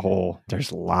rabbit hole,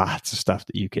 there's lots of stuff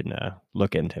that you can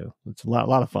look into. It's a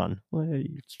lot of fun.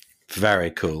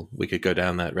 Very cool. We could go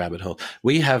down that rabbit hole.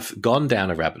 We have gone down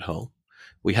a rabbit hole.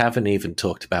 We haven't even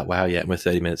talked about WoW yet, and we're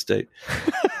 30 minutes deep.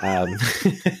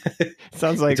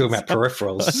 Sounds like we're talking about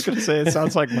peripherals. I was going to say it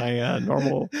sounds like my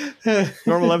normal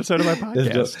episode of my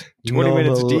podcast. 20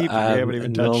 minutes deep, we haven't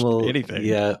even touched anything.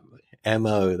 Yeah,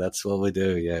 MO. That's what we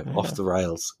do. Yeah, off the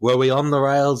rails. Were we on the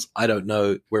rails? I don't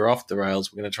know. We're off the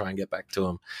rails. We're going to try and get back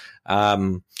to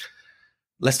them.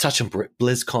 Let's touch on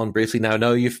BlizzCon briefly. Now, I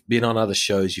know you've been on other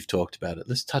shows. You've talked about it.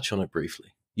 Let's touch on it briefly.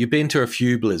 You've been to a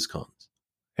few BlizzCons.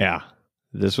 Yeah.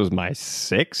 This was my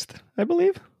 6th, I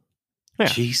believe. Yeah.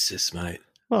 Jesus, mate.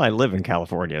 Well, I live in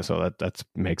California, so that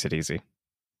makes it easy.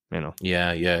 You know.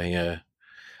 Yeah.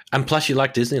 And plus, you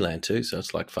like Disneyland too, so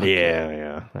it's like fun.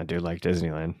 Yeah. I do like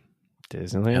Disneyland.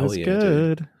 Disneyland is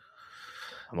good.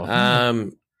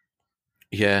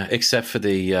 Yeah, except for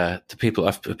the people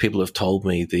have told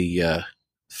me the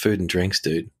food and drinks,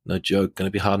 dude. No joke. Going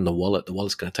to be hard on the wallet. The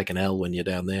wallet's going to take an L when you're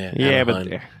down there. Yeah,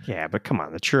 but come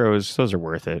on, the churros, those are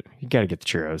worth it. You got to get the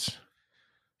churros.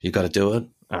 You got to do it.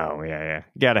 Oh yeah.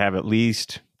 You got to have at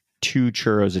least 2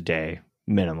 churros a day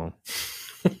minimum.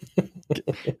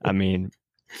 I mean,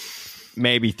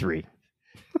 maybe 3.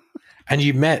 And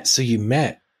you met fans,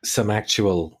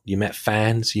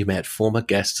 you met former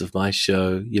guests of my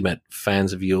show, you met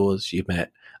fans of yours, you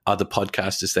met other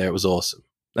podcasters there. It was awesome.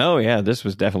 Oh yeah, this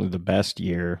was definitely the best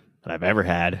year that I've ever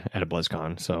had at a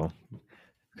BlizzCon. So,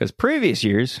 because previous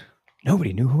years,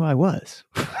 nobody knew who I was.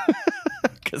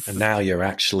 And now you're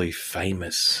actually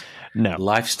famous. No.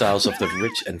 Lifestyles of the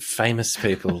rich and famous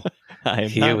people.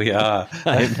 We are.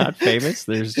 I am not famous.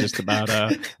 There's just about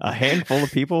a handful of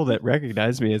people that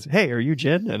recognize me as, hey, are you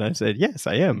Jen? And I said, yes,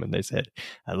 I am. And they said,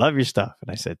 I love your stuff.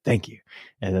 And I said, thank you.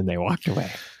 And then they walked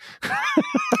away.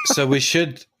 So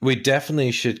we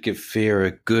definitely should give Fear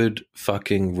a good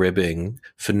fucking ribbing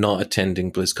for not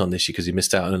attending BlizzCon this year, because he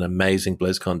missed out on an amazing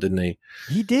BlizzCon, didn't he?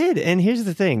 He did. And here's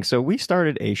the thing. So we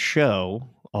started a show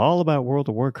all about World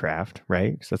of Warcraft,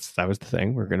 right? So that was the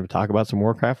thing. We're going to talk about some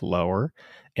Warcraft lore.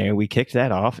 And we kicked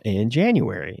that off in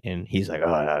January. And he's like,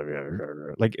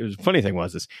 like, it was funny thing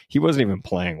was this, he wasn't even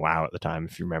playing WoW at the time,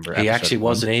 if you remember. He actually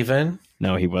wasn't even?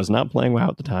 No, he was not playing WoW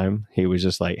at the time. He was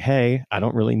just like, hey, I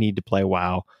don't really need to play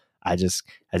WoW. I just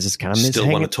kind of miss Still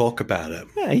hanging. want to talk about it.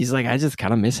 Yeah, he's like, I just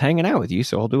kind of miss hanging out with you,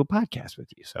 so I'll do a podcast with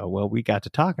you. So, well, we got to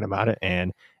talking about it,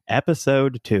 and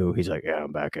episode 2, he's like, yeah,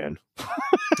 I'm back in.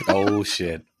 Oh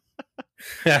shit.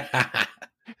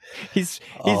 He's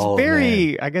Oh, very,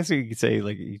 man. I guess you could say,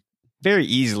 like, very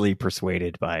easily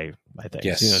persuaded by things.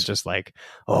 Yes. You know, just like,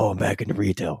 oh, I'm back into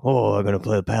retail. Oh, I'm gonna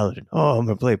play a paladin. Oh, I'm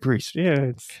gonna play a priest. Yeah,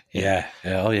 it's Yeah.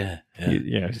 Oh yeah.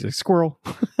 Yeah. he's a squirrel.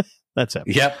 That's it.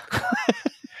 Yep.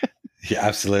 Yeah,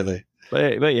 absolutely.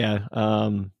 But yeah,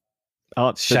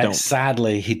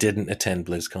 Sadly, he didn't attend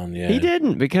BlizzCon. Yeah, he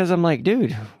didn't, because I'm like,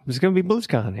 dude, it's gonna be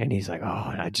BlizzCon, and he's like, oh,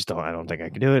 I don't think I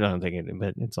can do it. I don't think it.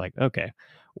 But it's like, okay,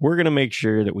 we're gonna make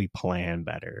sure that we plan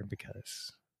better,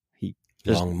 because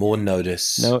more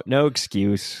notice. No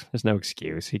excuse. There's no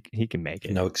excuse. He can make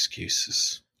it. No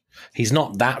excuses. He's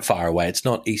not that far away. It's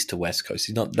not east to west coast.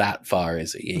 He's not that far,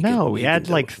 is he? He had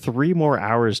like 3 more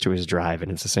hours to his drive,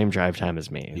 and it's the same drive time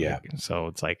as me. Yeah. So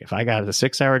it's like, if I got a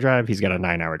 6-hour drive, he's got a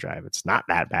 9-hour drive. It's not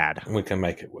that bad. We can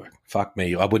make it work. Fuck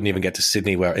me. I wouldn't even get to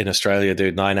Sydney in Australia,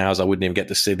 dude. 9 hours. I wouldn't even get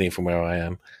to Sydney from where I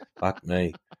am. Fuck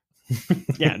me.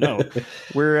 Yeah, no.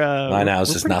 We're 9 hours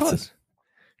we're is pretty nothing. close.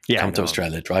 Yeah. Come to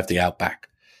Australia. Drive the Outback.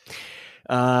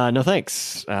 No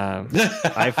thanks.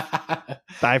 I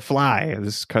fly.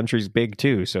 This country's big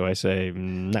too, so I say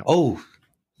no. Oh,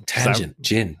 tangent,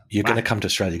 Jin. You're going to come to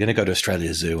Australia. You're going to go to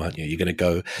Australia Zoo, aren't you? You're going to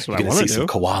go. You're going to see some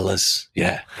koalas.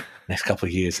 Yeah, next couple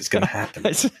of years, it's going to happen.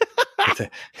 Get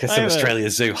some Australia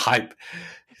Zoo hype.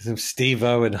 Some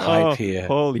Steve-O and hype here.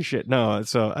 Holy shit! No,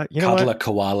 so you know Cuddle what? a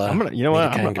koala. I'm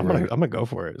gonna go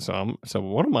for it. So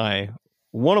one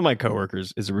of my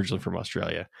coworkers is originally from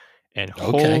Australia. And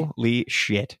holy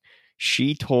shit,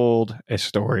 she told a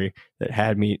story that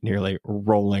had me nearly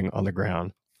rolling on the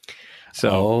ground.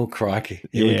 So, crikey.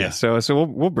 Yeah. So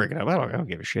we'll break it up. I don't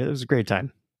give a shit. It was a great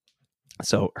time.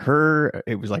 So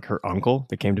it was like her uncle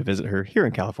that came to visit her here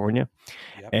in California.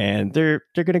 Yep. And they're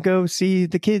going to go see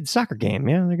the kids' soccer game.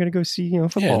 Yeah. They're going to go see,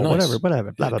 football, nice.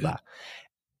 whatever, blah, blah, blah.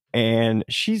 And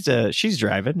she's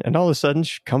driving, and all of a sudden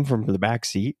she come from the back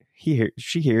seat.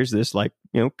 She hears this, like,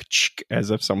 as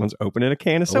if someone's opening a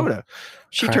can of soda.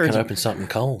 She turns open something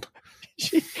cold.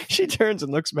 She turns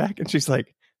and looks back, and she's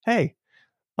like, "Hey,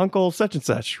 Uncle such and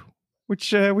such,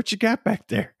 what you got back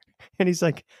there?" And he's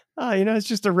like, "Oh, it's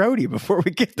just a roadie before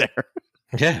we get there."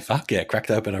 Yeah, fuck yeah,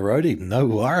 cracked open a roadie, no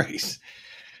worries.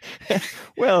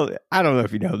 Well, I don't know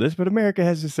if you know this, but America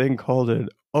has this thing called an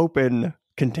open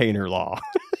container law.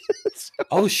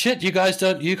 Oh shit! You guys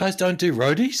don't do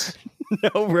roadies?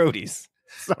 No roadies.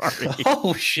 Sorry.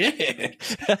 Oh shit!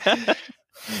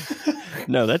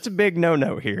 No, that's a big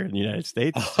no-no here in the United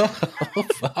States. Oh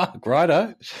fuck!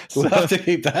 Righto. We'll have to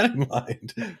keep that in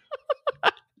mind.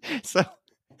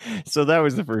 So that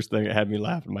was the first thing that had me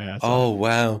laughing my ass off. Oh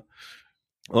wow.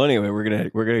 Well, anyway, we're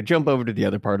gonna jump over to the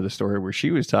other part of the story where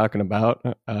she was talking about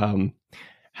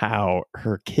how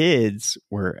her kids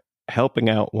were helping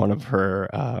out one of her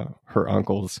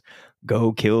uncles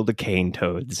go kill the cane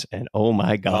toads, and oh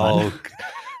my god.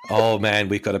 Oh man,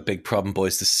 we've got a big problem,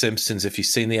 boys. The Simpsons, if you've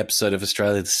seen the episode of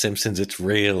Australia, The Simpsons, it's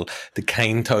real. The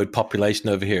cane toad population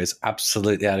over here is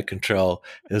absolutely out of control.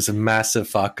 It was a massive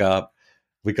fuck up.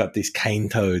 We got these cane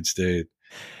toads, dude.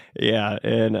 Yeah,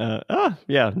 and that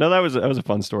was a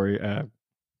fun story.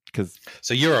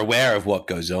 So you're aware of what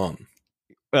goes on.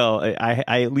 Well,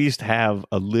 I at least have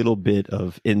a little bit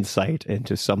of insight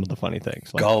into some of the funny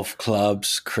things. Like golf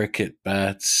clubs, cricket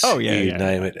bats. Oh yeah, you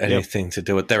name it. Anything to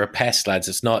do with. They're a pest,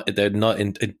 lads. They're not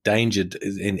endangered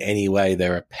in any way.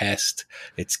 They're a pest.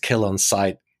 It's kill on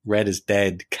sight. Red is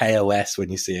dead. KOS when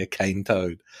you see a cane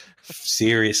toad.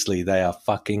 Seriously, they are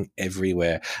fucking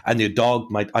everywhere. And your dog,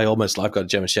 I've got a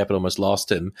German Shepherd, almost lost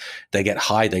him. They get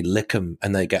high, they lick him,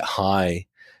 and they get high,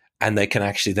 and they can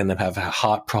actually then have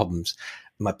heart problems.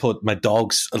 My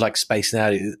dogs are like spacing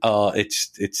out. Oh,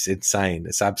 it's insane.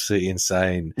 It's absolutely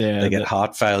insane. Yeah, they get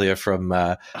heart failure from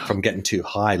getting too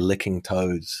high, licking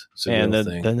toads. And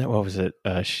then what was it?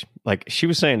 She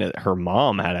was saying that her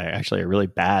mom had actually a really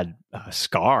bad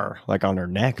scar like on her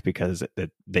neck because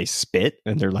they spit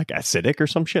and they're like acidic or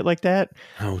some shit like that.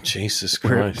 Oh Jesus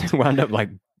Christ! Wound up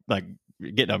like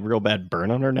getting a real bad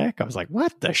burn on her neck. I was like,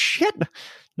 what the shit?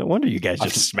 No wonder you guys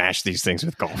just smash these things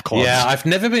with golf clubs. Yeah, I've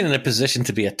never been in a position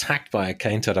to be attacked by a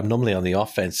cane toad. I'm normally on the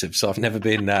offensive, so I've never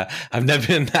been in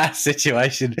that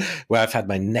situation where I've had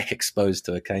my neck exposed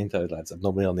to a cane toad, lads. I'm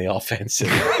normally on the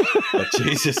offensive. But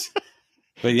Jesus.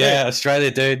 But yeah,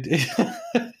 Australia, dude.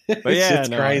 But yeah, it's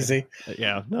crazy.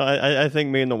 Yeah, no, I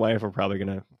think me and the wife are probably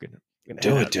gonna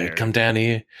do it, dude. Come down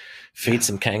here, feed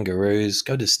some kangaroos,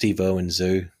 go to Steve Owen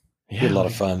Zoo. Yeah, be a lot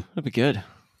of fun. That'd be good.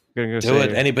 Gonna go Do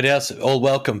it. Anybody else? All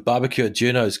welcome. Barbecue at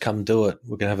Juno's. Come do it.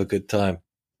 We're gonna have a good time.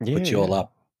 Put you all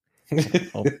up.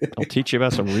 I'll teach you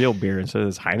about some real beer instead of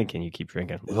this Heineken you keep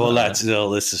drinking. Well,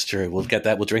 this is true. We'll get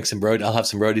that. We'll drink some road. I'll have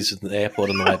some roadies at the airport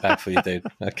on the way back for you, dude.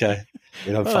 Okay.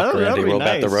 We don't fuck around here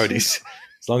about the roadies.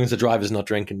 As long as the driver's not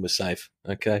drinking, we're safe.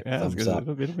 Okay. Yeah,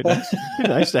 it'll be nice. It'd be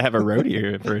nice to have a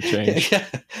roadie for a change. Yeah,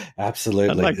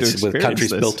 absolutely. Like the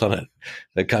country's built on it.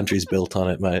 The country's built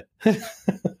on it, mate.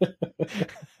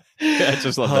 I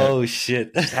just love that.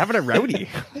 Shit. Just having a roadie.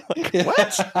 Like,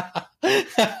 what?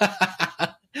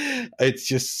 It's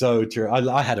just so true.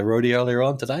 I had a roadie earlier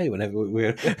on today. Whenever we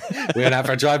went out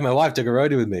for a drive, my wife took a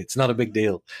roadie with me. It's not a big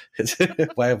deal. It's a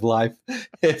way of life.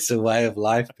 It's a way of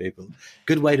life, people.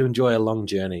 Good way to enjoy a long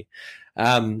journey.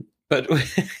 But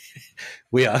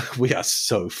we are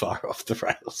so far off the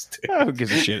rails. Dude. Oh, who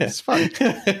gives a shit? It's fun.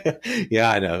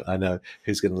 Yeah, I know.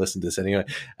 Who's going to listen to this anyway?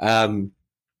 God,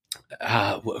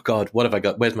 what have I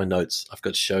got? Where's my notes? I've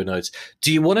got show notes.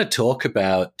 Do you want to talk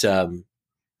about?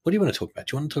 What do you want to talk about?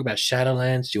 Do you want to talk about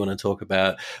Shadowlands? Do you want to talk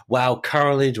about WoW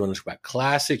currently? Do you want to talk about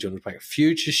Classic? Do you want to talk about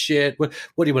future shit? What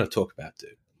do you want to talk about,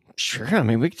 dude? Sure. I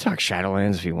mean, we can talk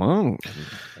Shadowlands if you want.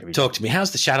 Maybe. Talk to me. How's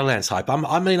the Shadowlands hype? I'm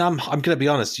going to be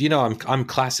honest. You know, I'm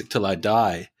Classic till I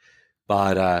die,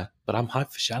 but I'm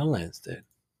hyped for Shadowlands, dude.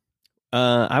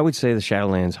 I would say the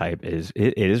Shadowlands hype is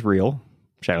real.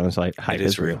 Shadowlands hype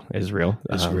is real. It is real.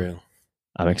 It's real.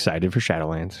 I'm excited for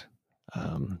Shadowlands.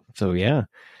 So yeah.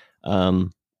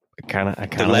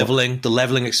 The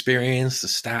leveling experience, the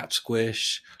stat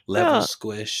squish, level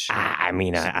squish. I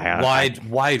mean,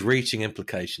 wide reaching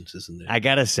implications, isn't there? I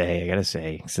gotta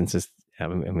say, since it's, I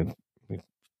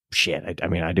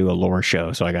do a lore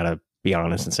show, so I gotta be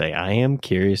honest and say I am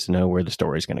curious to know where the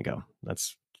story's gonna go.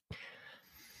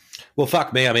 Well,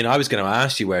 fuck me. I mean, I was going to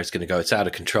ask you where it's going to go. It's out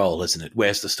of control, isn't it?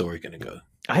 Where's the story going to go?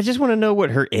 I just want to know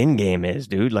what her end game is,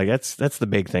 dude. Like that's the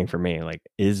big thing for me. Like,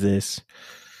 is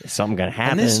something going to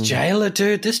happen? And this jailer,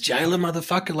 dude,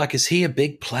 motherfucker, like, is he a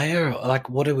big player? Like,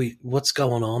 what's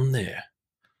going on there?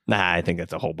 Nah, I think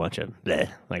that's a whole bunch of bleh.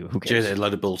 Like, who cares? A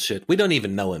load of bullshit. We don't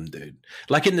even know him, dude.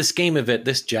 Like, in the scheme of it,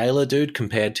 this jailer, dude,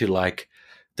 compared to like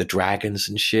the dragons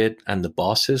and shit and the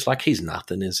bosses, like, he's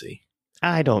nothing, is he?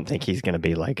 I don't think he's going to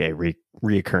be like a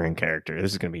reoccurring character.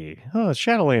 This is going to be, it's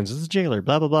Shadowlands, this is jailer,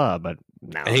 blah, blah, blah. But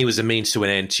no. And he was a means to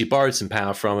an end. She borrowed some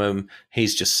power from him.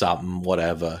 He's just something,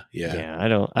 whatever. Yeah.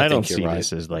 Yeah, I don't see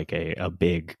this as like a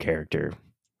big character.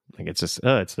 Like, it's just,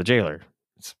 it's the jailer.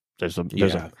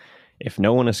 If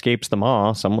no one escapes the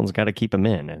maw, someone's got to keep him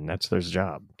in, and that's their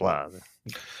job. Blah.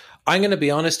 I'm going to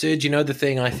be honest, dude. You know, the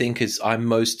thing I think is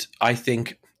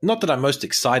not that I'm most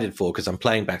excited for because I'm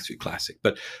playing back through Classic,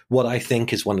 but what I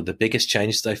think is one of the biggest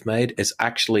changes they've made is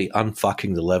actually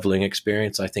unfucking the leveling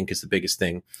experience, I think is the biggest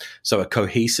thing. So a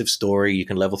cohesive story, you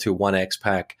can level through one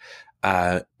X-Pack,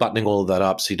 buttoning all of that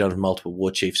up so you don't have multiple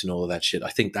war chiefs and all of that shit. I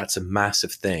think that's a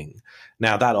massive thing.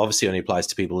 Now, that obviously only applies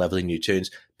to people leveling new tunes.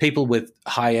 People with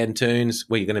high-end tunes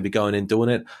where you're going to be going in doing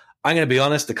it, I'm going to be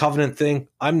honest, the Covenant thing,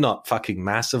 I'm not fucking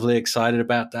massively excited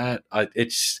about that.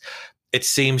 It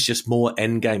seems just more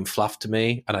endgame fluff to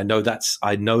me, and I know that's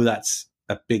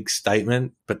a big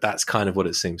statement, but that's kind of what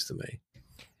it seems to me.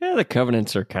 Yeah, the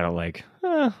Covenants are kind of like,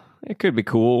 it could be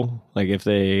cool. Like if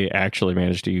they actually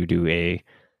managed to do a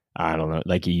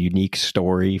unique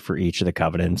story for each of the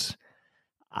Covenants,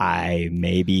 I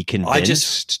may be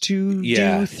convinced to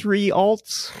do 3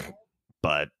 alts,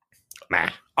 but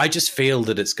I just feel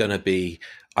that it's going to be.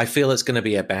 I feel it's going to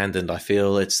be abandoned. I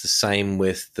feel it's the same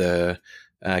with the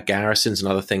garrisons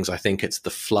and other things. I think it's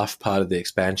the fluff part of the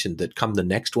expansion that come the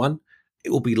next one, it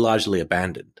will be largely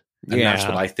abandoned. And that's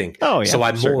what I think. Oh, yeah, so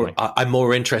I'm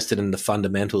more interested in the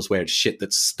fundamentals where it's shit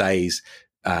that stays,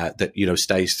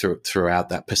 stays throughout,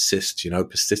 that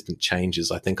persistent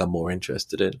changes. I think I'm more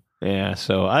interested in. Yeah.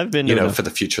 So I've been, for the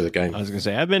future of the game. I was going to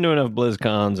say, I've been to enough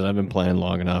BlizzCons and I've been playing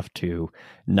long enough to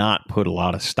not put a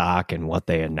lot of stock in what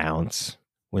they announce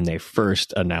when they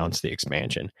first announce the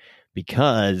expansion,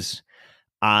 because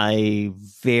I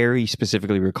very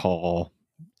specifically recall,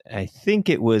 I think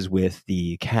it was with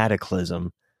the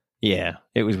Cataclysm. Yeah,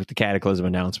 it was with the Cataclysm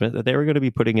announcement that they were going to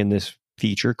be putting in this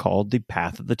feature called the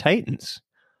Path of the Titans.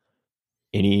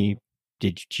 Did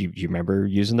you remember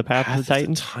using the Path of the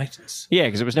Titans? Yeah,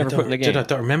 because it was never put in the game. I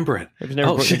don't remember it. It was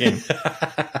never put in the game.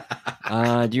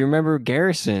 Do you remember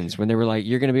Garrisons when they were like,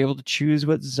 you're going to be able to choose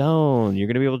what zone, you're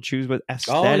going to be able to choose what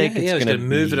aesthetic it's going to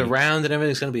move it around and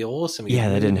everything's going to be awesome. Yeah,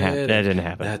 that didn't happen. That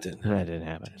didn't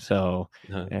happen. So,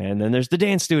 and then there's the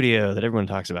dance studio that everyone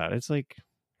talks about. It's like,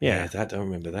 I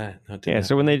don't remember that. Yeah,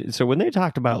 so when they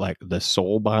talked about like the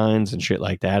soul binds and shit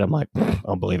like that, I'm like,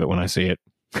 I'll believe it when I see it.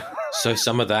 So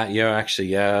some of that, yeah, actually,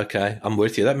 yeah, okay, I'm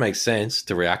with you. That makes sense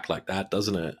to react like that,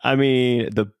 doesn't it? I mean,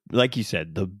 like you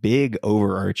said, the big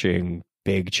overarching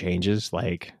big changes,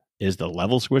 like, is the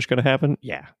level switch going to happen?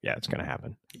 Yeah, it's going to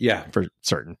happen Yeah, for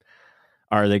certain.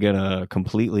 Are they going to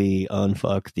completely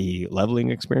unfuck the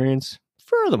leveling experience?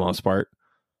 For the most part.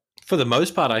 for the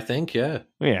most part, I think, yeah.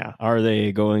 Yeah. Are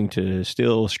they going to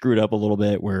still screw it up a little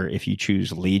bit where if you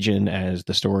choose Legion as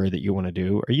the story that you want to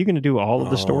do, are you going to do all of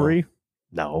the story?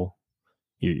 No.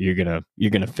 You're gonna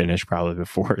finish probably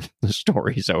before the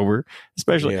story's over.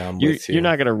 Especially, Yeah, I'm with you. you're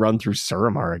not gonna run through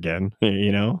Suramar again.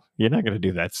 You know, you're not gonna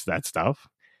do that stuff.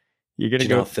 You're gonna Do you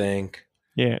go. not think?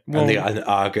 Yeah, well, And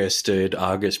Argus, dude,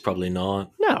 Argus probably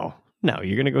not. no,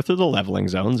 you're gonna go through the leveling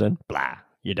zones and blah,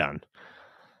 you're done.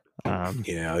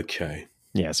 Yeah, okay.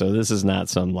 Yeah, so this is not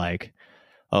some like,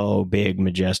 oh, big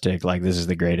majestic, like this is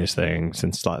the greatest thing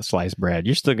since sliced bread.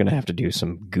 You're still gonna have to do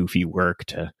some goofy work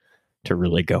to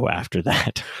really go after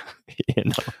that. You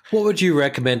know? What would you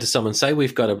recommend to someone? Say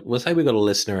we've got a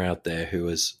listener out there who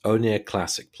is only a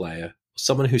classic player,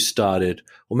 someone who started,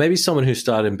 or maybe someone who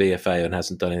started in BFA and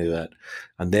hasn't done any of that,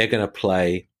 and they're going to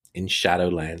play in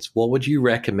Shadowlands. What would you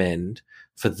recommend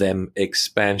for them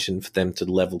expansion for them to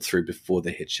level through before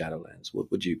they hit Shadowlands?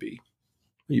 What would you be?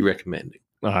 What are you recommending?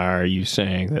 Are you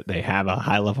saying that they have a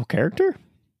high level character?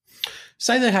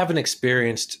 Say they haven't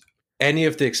experienced any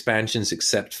of the expansions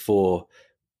except for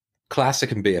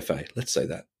Classic and BFA. Let's say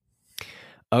that.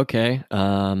 Okay.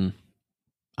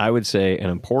 I would say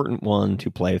an important one to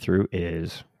play through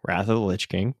is Wrath of the Lich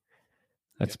King.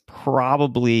 That's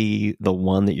probably the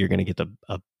one that you're going to get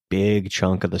a big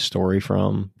chunk of the story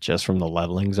from, just from the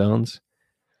leveling zones.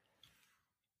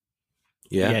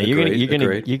 Yeah,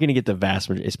 you're gonna get the vast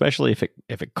majority, especially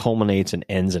if it culminates and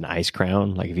ends in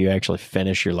Icecrown. Like if you actually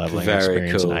finish your leveling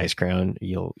experience in Icecrown,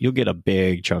 you'll get a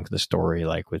big chunk of the story,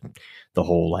 like with the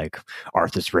whole like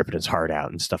Arthas ripping his heart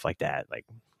out and stuff like that. Like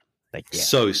yeah.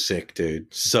 So sick,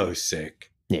 dude. So sick.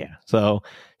 Yeah. So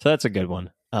that's a good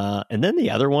one. And then the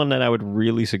other one that I would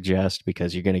really suggest,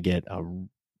 because you're gonna get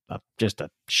just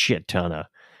a shit ton of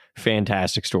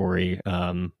fantastic story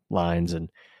lines, and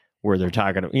where they're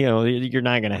talking, you know, you're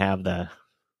not going to have the,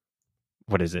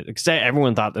 what is it? Because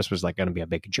everyone thought this was like going to be a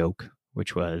big joke,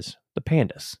 which was the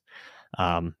pandas.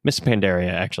 Miss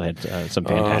Pandaria actually had some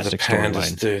fantastic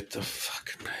storylines. Dude, the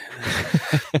fucking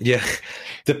pandas. Yeah,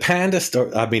 the panda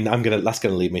story. I mean, that's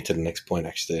gonna lead me to the next point.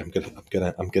 Actually, I'm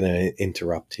gonna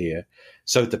interrupt here.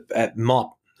 So the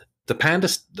Mop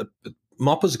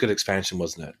was a good expansion,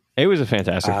 wasn't it? It was a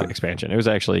fantastic expansion. It was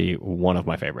actually one of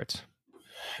my favorites.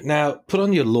 Now, put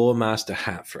on your lore master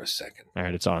hat for a second. All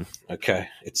right, it's on. Okay,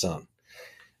 it's on.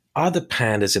 Are the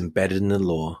pandas embedded in the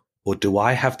lore, or do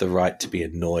I have the right to be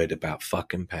annoyed about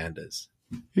fucking pandas?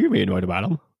 You can be annoyed about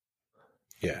them.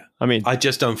 Yeah. I mean, I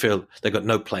just don't feel they got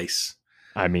no place.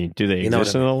 I mean, do they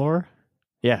exist in the lore?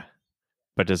 Yeah.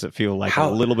 But does it feel like a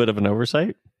little bit of an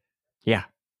oversight? Yeah.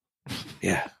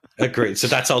 Yeah. Agreed. So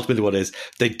that's ultimately what it is.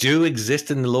 They do exist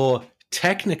in the lore.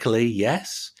 Technically,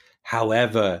 yes.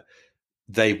 However,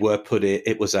 they were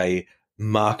it was a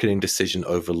marketing decision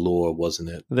over lore, wasn't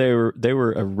it? They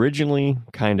were originally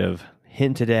kind of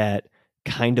hinted at,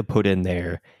 kind of put in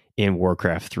there in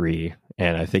Warcraft 3,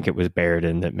 and I think it was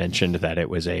Baradin that mentioned that it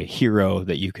was a hero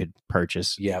that you could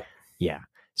purchase. Yep. Yeah.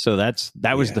 So that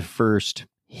was the first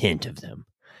hint of them.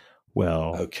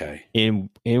 Well, okay. In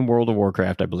World of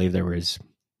Warcraft, I believe there was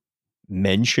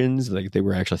mentions, like they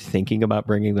were actually thinking about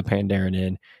bringing the Pandaren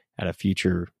in at a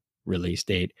future release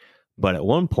date. But at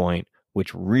one point,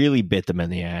 which really bit them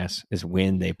in the ass, is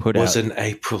when they put out... Was an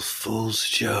April Fool's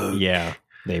joke. Yeah.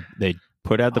 They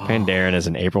put out the Pandaren as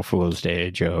an April Fool's Day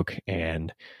joke.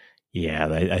 And yeah,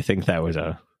 I think that was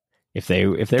if they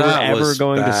were ever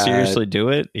going to seriously do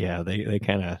it, yeah, they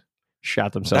kind of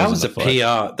shot themselves in the foot.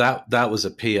 That was a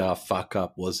PR fuck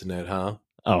up, wasn't it, huh?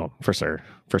 Oh, for sure.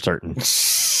 For certain.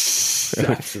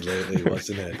 Absolutely,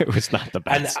 wasn't it? It was not the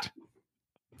best.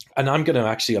 And I'm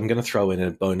gonna throw in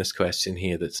a bonus question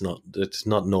here that's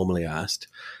not normally asked.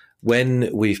 When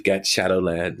we get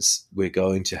Shadowlands, we're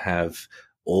going to have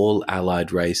all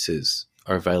allied races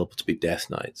are available to be Death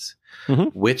Knights.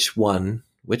 Mm-hmm. Which one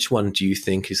do you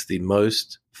think is the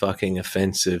most fucking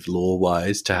offensive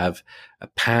lore-wise to have? A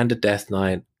Panda Death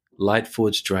Knight,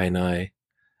 Lightforged Draenei,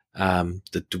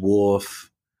 the Dwarf,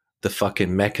 the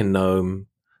fucking Mechanome,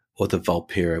 or the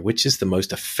Valkyria? Which is the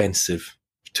most offensive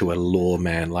to a lore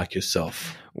man like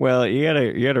yourself? Well, you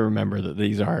gotta remember that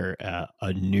these are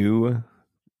a new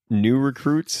new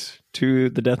recruits to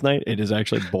the Death Knight. It is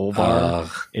actually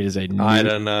Bolvar. It is a new... I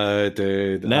don't know,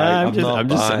 dude. Nah, I'm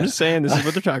just saying this is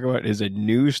what they're talking about. It is a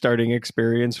new starting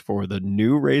experience for the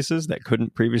new races that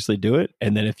couldn't previously do it.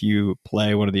 And then if you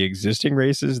play one of the existing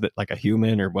races that like a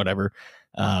human or whatever,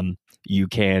 you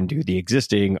can do the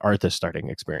existing Arthas starting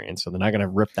experience. So they're not going to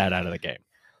rip that out of the game.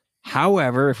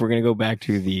 However, if we're going to go back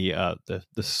to the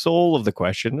soul of the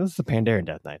question, this is the Pandaren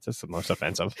Death Knights. That's the most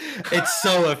offensive. It's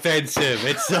so offensive.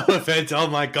 It's so offensive. Oh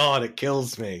my God, it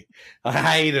kills me. I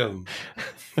hate them.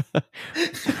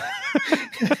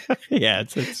 Yeah,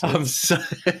 I'm so...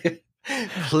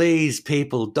 Please,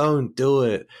 people, don't do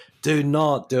it. Do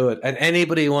not do it. And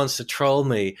anybody who wants to troll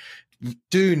me,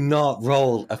 do not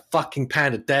roll a fucking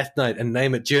Panda Death Knight and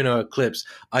name it Juno Eclipse.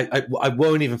 I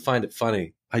won't even find it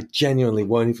funny. I genuinely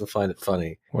won't even find it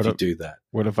funny if you do that.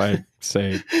 What if I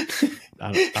say,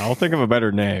 I'll think of a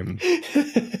better name,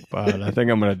 but I think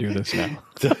I'm going to do this now.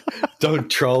 Don't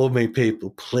troll me, people,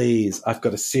 please. I've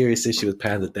got a serious issue with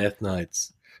Panda Death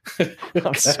Knights. Okay.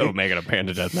 I'm so making a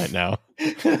Panda Death Knight now.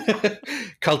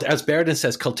 As Beridan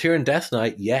says, Kultiran Death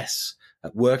Knight, yes,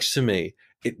 that works for me.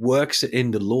 It works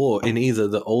in the lore, in either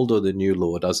the old or the new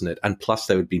lore, doesn't it? And plus,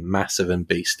 they would be massive and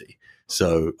beastie.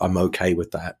 So I'm okay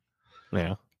with that.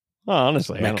 Yeah. Well,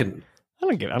 honestly, I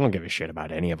don't give a shit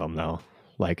about any of them though.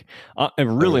 Like,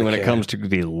 really, when it comes to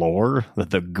the lore,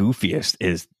 the goofiest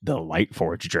is the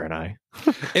Lightforged Draenei.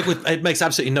 It makes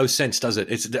absolutely no sense, does it?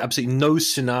 It's absolutely no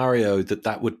scenario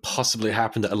that would possibly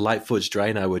happen that a Lightforged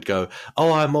Draenei would go,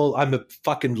 oh, I'm a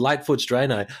fucking Lightforged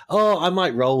Draenei. Oh, I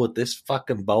might roll with this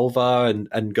fucking Bolvar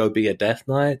and go be a Death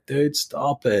Knight. Dude,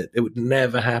 stop it. It would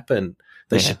never happen.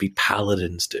 They should be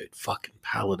paladins, dude. Fucking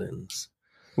paladins.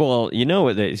 Well, you know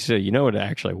what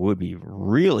actually would be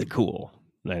really cool.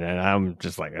 And I'm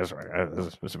just like, this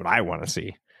is what I want to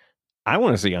see. I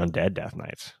want to see undead Death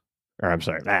Knights. Or I'm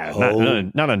sorry, not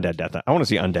undead Death Knights. I want to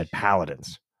see undead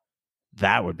paladins.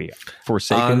 That would be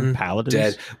Forsaken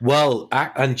paladins. Well,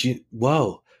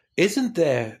 isn't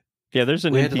there? Yeah, there's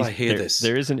an. Where did I hear this?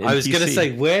 There is an NPC. I was going to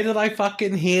say, where did I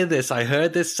fucking hear this? I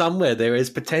heard this somewhere. There is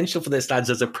potential for this, lads.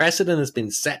 There's a precedent has been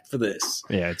set for this.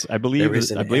 Yeah, I believe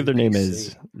their name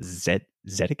is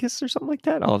Zeticus or something like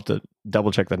that. I'll have to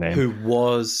double check the name. Who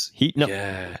was he? No,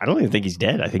 yeah. I don't even think he's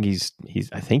dead. I think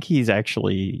he's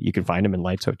actually. You can find him in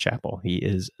Lightsoak Chapel. He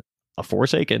is a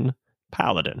Forsaken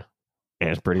paladin, and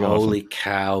it's pretty awesome. Holy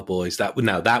cow, boys! That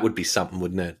would be something,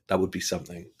 wouldn't it? That would be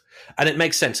something. And it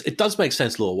makes sense. It does make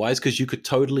sense lore-wise because you could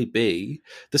totally be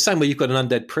the same way you've got an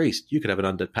undead priest. You could have an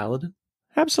undead paladin.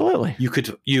 Absolutely. You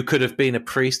could have been a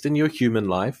priest in your human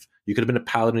life. You could have been a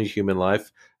paladin in your human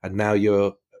life, and now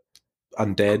you're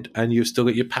undead, and you've still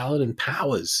got your paladin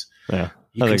powers. Yeah,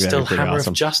 you can still hammer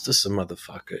of justice a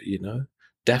motherfucker. You know,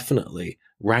 definitely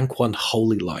rank 1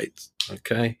 holy light.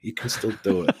 Okay, you can still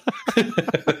do it.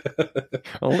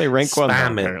 Only rank 1.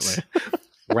 Spam it.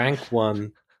 Rank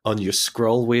 1. On your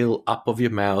scroll wheel up of your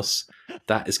mouse,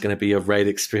 that is going to be your raid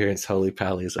experience, holy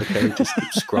pallies. Okay, just keep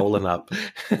scrolling up.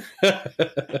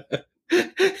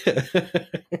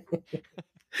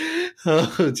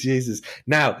 Oh, Jesus.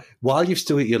 Now, while you've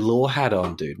still got your lore hat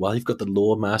on, dude, while you've got the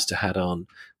lore master hat on,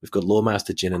 we've got lore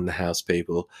master Jin in the house,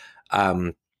 people.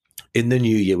 In the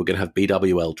new year, we're going to have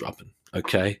BWL dropping.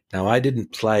 Okay. Now, I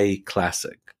didn't play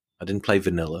classic. I didn't play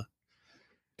vanilla.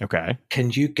 Okay. Can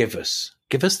you give us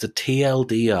the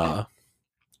TLDR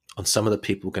on some of the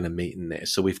people we're going to meet in there?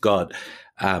 So we've got,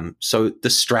 so the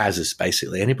Strazes,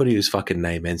 basically. Anybody whose fucking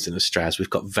name ends in a Straz.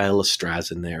 We've got Vela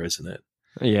Straz in there, isn't it?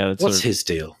 Yeah. What's his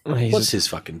deal? What's his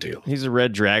fucking deal? He's a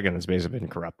red dragon that's basically been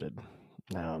corrupted.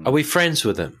 Are we friends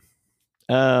with him?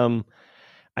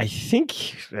 I think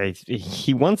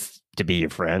he wants to be a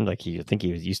friend. Like I think he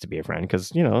used to be a friend because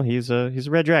he's a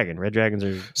red dragon. Red dragons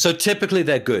are so typically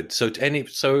they're good. So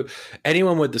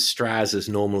anyone with the Straz is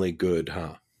normally good,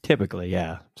 huh? Typically,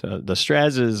 yeah. So the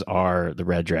Strazes are the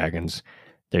red dragons.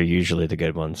 They're usually the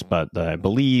good ones, but I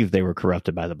believe they were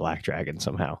corrupted by the black dragon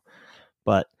somehow.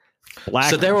 But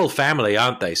so they're all family,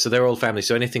 aren't they? So they're all family.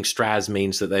 So anything Straz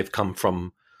means that they've come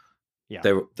from. Yeah,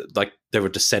 they were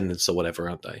descendants or whatever,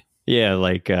 aren't they? Yeah,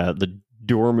 like the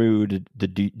Dormu, the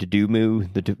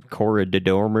Dumu, the Korra de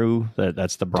Dormu.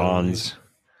 That's the bronze.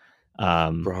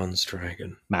 Bronze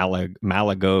dragon.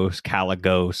 Malagos,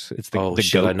 Kalagos. It's the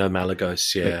shit, I know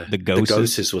Malagos, yeah. The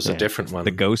Ghosses was a different one.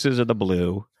 The Ghosses are the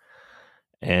blue.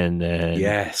 And then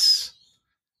yes.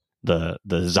 The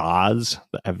Zaz,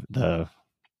 the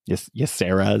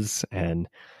Ysseras, and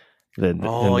then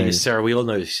Ysera, we all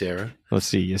know Ysera. Let's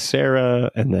see, Ysera,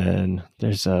 and then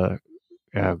there's a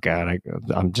oh god,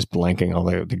 I'm just blanking all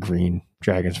the green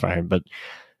dragons fine, but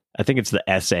I think it's the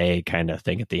SA kind of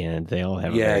thing at the end. They all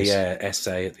have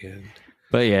SA at the end.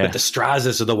 But yeah, but the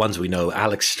Strazers are the ones we know.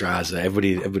 Alex Strazer,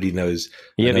 everybody knows.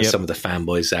 Some of the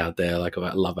fanboys out there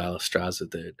I love Alex Strazer,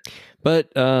 dude.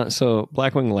 But so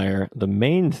Blackwing Lair, the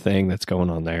main thing that's going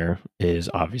on there is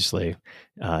obviously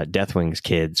Deathwing's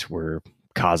kids were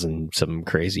causing some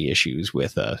crazy issues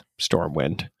with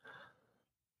Stormwind.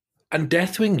 And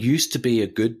Deathwing used to be a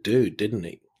good dude, didn't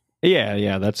he?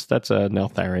 Yeah, that's a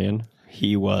Neltharion.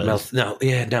 He was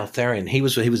Neltharion. He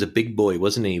was a big boy,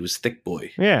 wasn't he? He was thick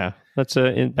boy. Yeah, that's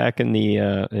back in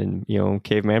the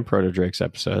Caveman Proto-Drakes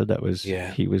episode. That was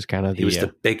he was kind of he was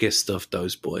the biggest of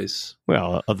those boys.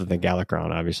 Well, other than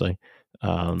Galakron, obviously.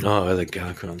 Other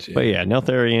Galakrons. Yeah. But yeah,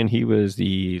 Neltharion. He was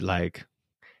the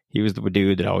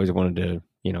dude that always wanted to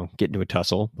get into a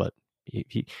tussle, but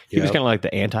he was kind of like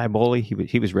the anti-bully.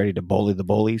 He was ready to bully the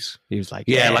bullies. He was like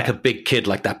like a big kid,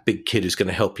 like that big kid who's going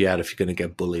to help you out if you're going to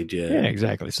get bullied. Yeah,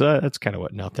 exactly. So that's kind of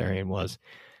what Neltharion was.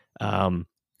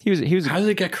 He was. How did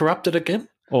he get corrupted again?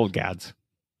 Old gods.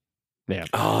 Yeah.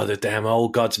 Oh, the damn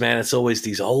old gods, man! It's always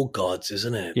these old gods,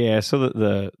 isn't it? Yeah. So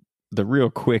the real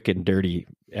quick and dirty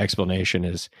explanation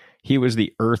is he was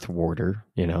the Earth Warder.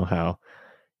 You know how.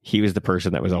 He was the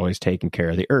person that was always taking care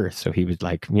of the earth. So he was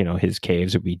like, his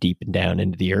caves would be deep and down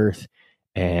into the earth.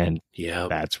 And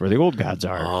that's where the old gods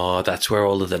are. Oh, that's where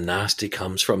all of the nasty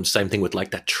comes from. Same thing with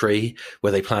like that tree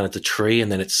where they planted the tree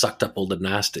and then it sucked up all the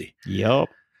nasty. Yep.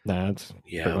 That's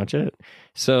pretty much it.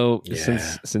 So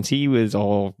since he was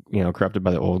all, corrupted by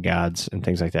the old gods and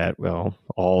things like that, well,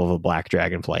 all of the Black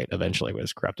Dragonflight eventually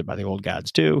was corrupted by the old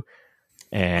gods too.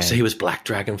 And so he was Black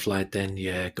Dragonflight then,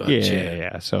 gotcha.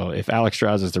 Yeah. So if Alex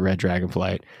Strauss is the Red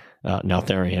Dragonflight,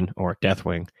 Neltharion or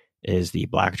Deathwing is the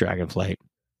Black Dragonflight,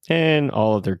 and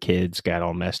all of their kids got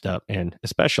all messed up, and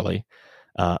especially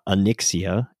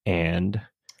Onyxia and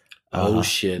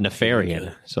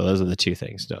Nefarian. So those are the two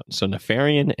things. So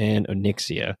Nefarian and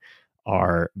Onyxia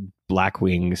are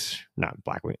Deathwing's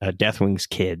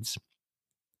kids,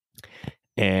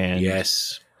 and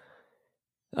yes.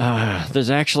 There's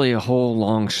actually a whole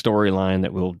long storyline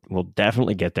that we'll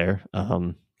definitely get there.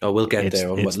 We'll get there.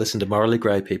 Listen to Morally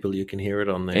Grey, people. You can hear it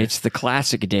on there. It's the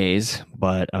classic days,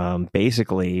 but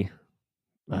basically,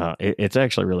 it's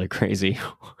actually really crazy.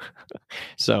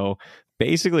 So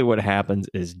basically, what happens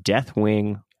is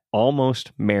Deathwing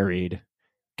almost married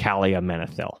Kalia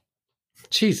Menethil.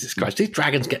 Jesus Christ, these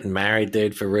dragons getting married,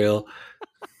 dude, for real.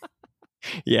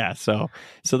 Yeah, so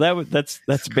that's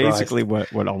basically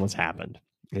what almost happened.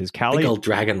 Is Big old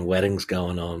dragon weddings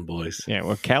going on, boys. Yeah,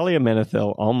 well, Kalia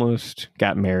Menethil almost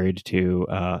got married to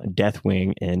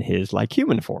Deathwing in his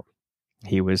human form.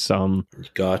 He was some.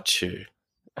 Got you.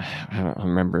 I don't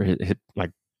remember his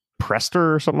like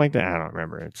Prester or something like that. I don't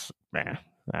remember.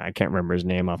 I can't remember his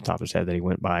name off the top of his head that he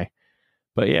went by.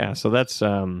 But yeah, so that's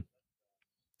kind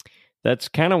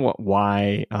of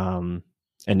why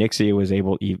Onyxia was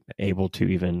able to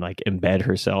even embed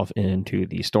herself into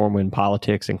the Stormwind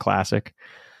politics in Classic.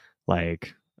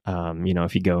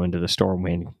 If you go into the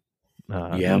Stormwind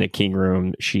in the King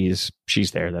Room, she's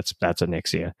there. That's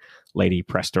Onyxia, Lady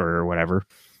Prester or whatever.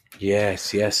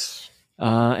 Yes.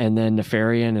 And then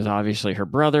Nefarian is obviously her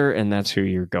brother, and that's who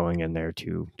you're going in there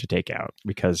to take out,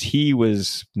 because he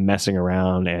was messing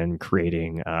around and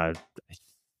creating.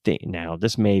 Now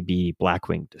this may be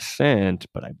Blackwing Descent,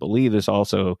 but I believe this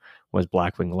also was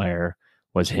Blackwing Lair.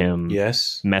 Was him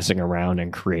messing around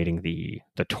and creating the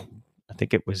I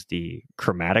think it was the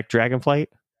chromatic dragonflight.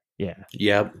 Yeah.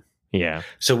 Yep. Yeah.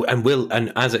 So as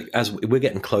we're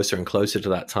getting closer and closer to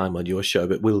that time on your show,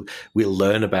 but we'll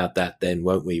learn about that then,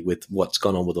 won't we? With what's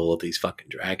gone on with all of these fucking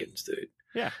dragons, dude.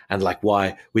 Yeah. And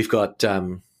why we've got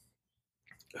who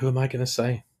am I going to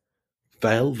say?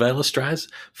 Veilastraz,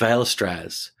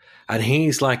 and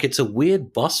he's it's a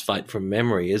weird boss fight from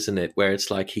memory, isn't it? Where it's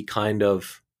he kind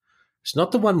of. It's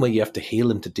not the one where you have to heal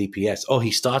him to DPS. Oh,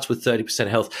 he starts with 30%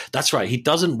 health. That's right. He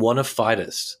doesn't want to fight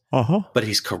us, but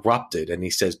he's corrupted, and he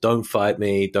says, don't fight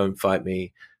me.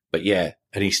 But yeah,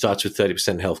 and he starts with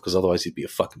 30% health because otherwise he'd be a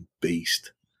fucking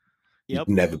beast. Yep.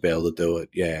 You'd never be able to do it.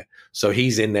 Yeah. So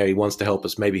he's in there. He wants to help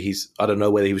us. Maybe I don't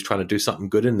know whether he was trying to do something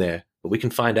good in there, but we can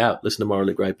find out. Listen to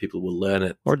Morally Grey, people will learn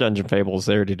it. Or Dungeon Fables.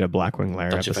 They already did a Blackwing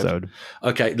Lair episode.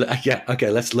 Okay. Yeah. Okay.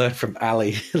 Let's learn from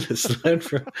Ali. Let's learn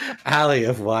from Ali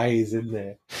of why he's in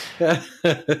there.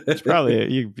 It's probably,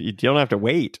 you don't have to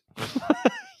wait.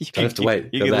 You don't have to wait.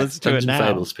 You can listen to it now.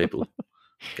 Fables, people.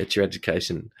 Get your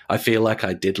education. I feel like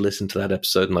I did listen to that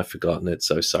episode and I've forgotten it.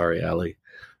 So sorry, Ali.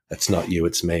 That's not you,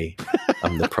 it's me.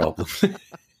 I'm the problem.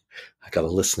 I got a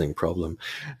listening problem.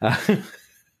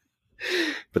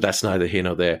 But that's neither here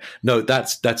nor there. No,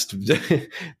 that's that's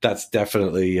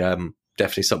definitely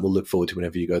definitely something we'll look forward to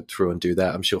whenever you go through and do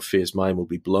that. I'm sure Fear's mind will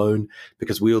be blown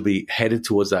because we'll be headed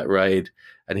towards that raid,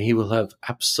 and he will have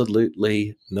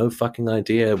absolutely no fucking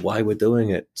idea why we're doing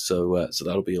it. So so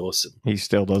that'll be awesome. He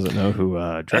still doesn't know who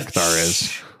Drekthar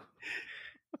is.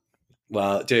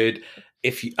 Well, dude,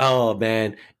 if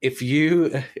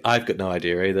you, I've got no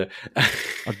idea either.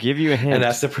 I'll give you a hint. And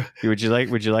that's would you like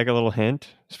a little hint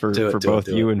for both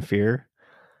you and Fear?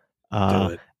 Do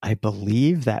it. I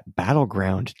believe that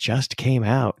Battleground just came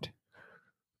out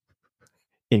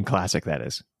in Classic. That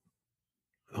is.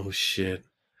 Oh shit!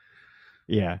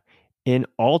 Yeah, in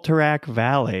Alterac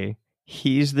Valley,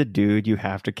 he's the dude you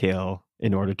have to kill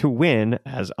in order to win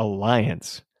as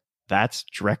Alliance. That's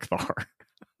Drekthar.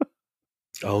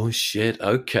 Oh shit!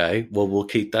 Okay, well we'll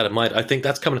keep that in mind. I think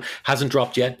that's coming. Hasn't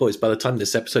dropped yet, boys. By the time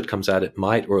this episode comes out, it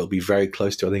might, or it'll be very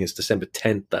close to. I think it's December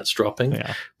 10th. That's dropping.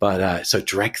 Yeah. But so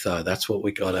Drekthar, that's what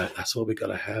we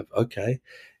gotta have. Okay,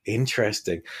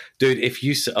 interesting, dude. If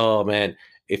you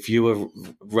if you were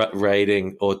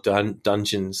raiding or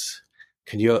dungeons,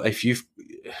 if you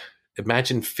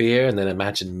imagine Fear and then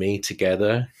imagine me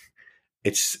together,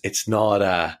 it's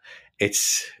not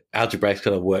Algebraic's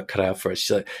got a work cut out for it.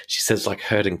 She says like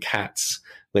herding cats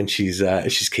when she's trying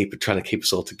to keep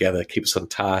us all together, keep us on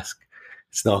task.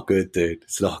 It's not good, dude.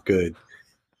 It's not good.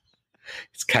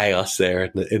 It's chaos there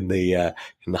in the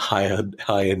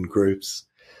high end groups.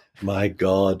 My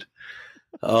God.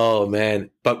 Oh man.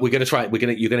 But we're gonna try.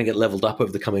 You're gonna get leveled up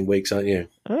over the coming weeks, aren't you?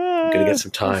 We're gonna get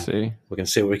some time. We're gonna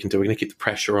see what we can do. We're gonna keep the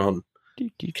pressure on.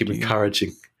 Keep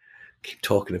encouraging. Keep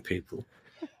talking to people.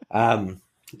 I'm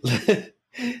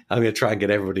going to try and get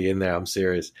everybody in there. I'm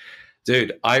serious,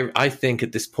 dude. I think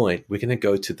at this point we're going to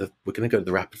go to the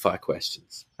rapid fire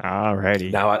questions.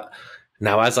 Alrighty.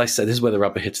 Now, as I said, this is where the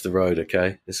rubber hits the road.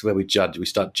 Okay, this is where we judge. We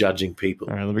start judging people.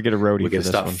 All right, let me get a roadie. We're going to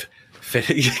start get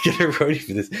a roadie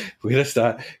for this. We're going to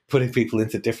start putting people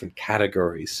into different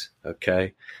categories.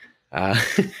 Okay.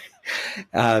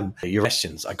 Your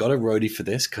questions. I got a roadie for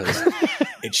this because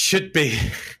it should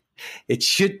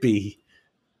be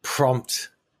prompt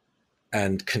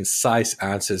and concise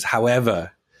answers.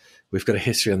 However, we've got a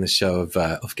history on the show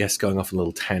of guests going off on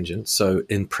little tangents. So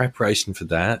in preparation for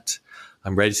that,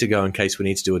 I'm ready to go in case we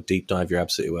need to do a deep dive. You're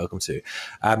absolutely welcome to.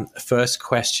 First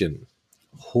question,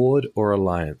 Horde or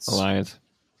Alliance? Alliance.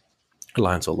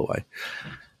 Alliance all the way.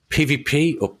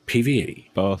 PvP or PvE?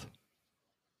 Both.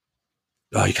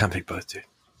 Oh, you can't pick both, dude.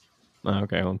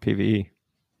 Okay, well, PvE.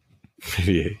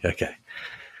 PvE, okay.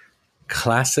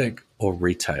 Classic or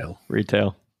retail?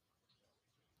 Retail.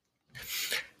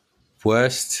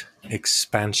 Worst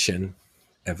expansion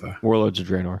ever? Warlords of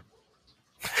Draenor.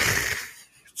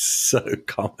 It's so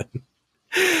common.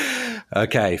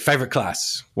 Okay, favorite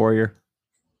class? Warrior.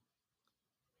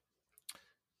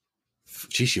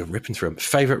 Jeez, you're ripping through them.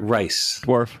 Favorite race?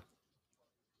 Dwarf.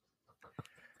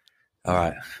 All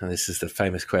right, and this is the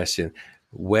famous question.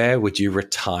 Where would you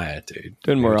retire, dude?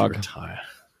 Dun Morag. Retire.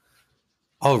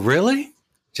 Oh, really?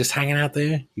 Just hanging out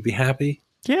there? You'd be happy?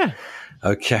 Yeah.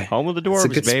 Okay. Home of the dwarves,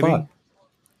 it's a good baby. Spot.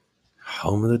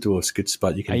 Home of the dwarves, good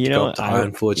spot. You can go up to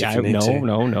Ironforge if you need to.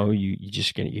 No.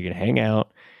 You're gonna hang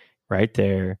out right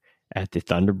there at the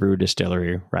Thunder Brew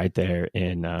Distillery, right there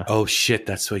in. Oh shit,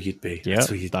 that's where you'd be. Yeah,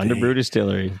 Thunder Brew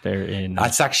Distillery. There in.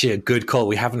 That's actually a good call.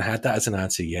 We haven't had that as an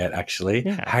answer yet. Actually,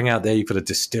 hang out there. You've got a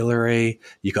distillery.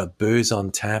 You got booze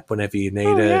on tap whenever you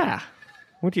need it. Yeah.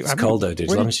 It's cold though, dude.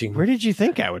 Where did you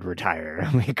think I would retire?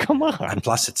 I mean, come on. And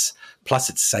plus it's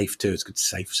safe too. It's a good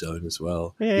safe zone as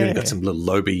well. Yeah, you got some little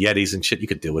Lobi Yetis and shit. You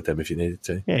could deal with them if you needed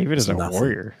to. Yeah, even as a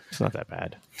warrior, it's not that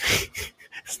bad.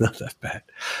 It's not that bad.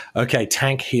 Okay,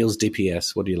 tank, heals,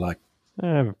 DPS. What do you like?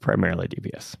 Primarily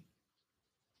DPS.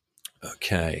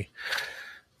 Okay.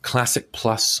 Classic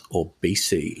Plus or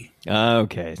BC?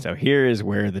 Okay, so here is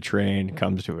where the train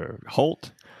comes to a halt.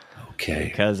 Okay.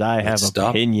 Because I have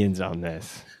opinions on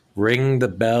this. Ring the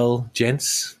bell,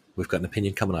 gents. We've got an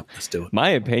opinion coming up. Let's do it. My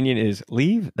opinion is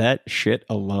leave that shit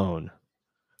alone.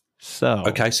 So.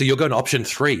 Okay, so you're going option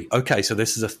 3. Okay, so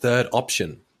this is a third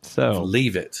option. So.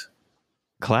 Leave it.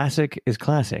 Classic is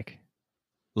classic.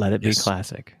 Let it be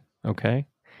classic. Okay?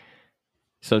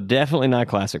 So definitely not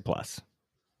Classic Plus.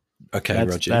 Okay,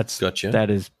 Roger. Gotcha.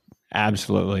 That is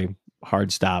absolutely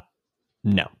hard stop.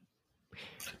 No.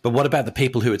 But what about the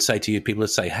people who would say to you, people would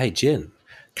say, hey, Jin,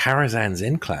 Karazhan's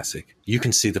in Classic. You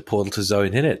can see the portal to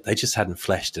Zone in it. They just hadn't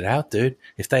fleshed it out, dude.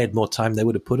 If they had more time, they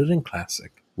would have put it in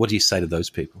Classic. What do you say to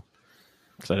those people?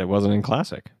 Said it wasn't in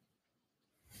Classic.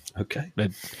 Okay.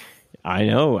 I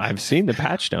know. I've seen the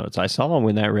patch notes. I saw them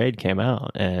when that raid came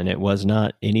out, and it was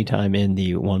not anytime in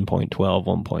the 1.12,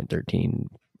 1.13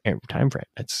 time frame.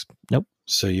 It's nope.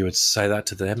 So you would say that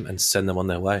to them and send them on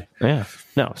their way. Yeah.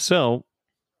 No. So,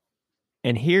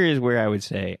 and here is where I would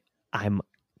say I'm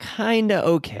kind of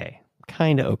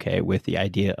okay with the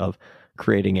idea of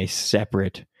creating a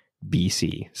separate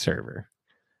BC server.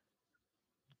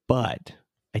 But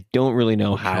I don't really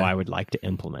know how I would like to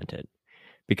implement it,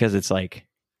 because it's like,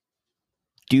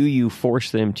 do you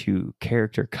force them to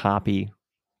character copy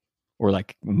or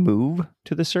like move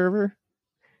to the server,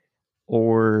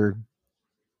 or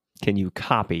can you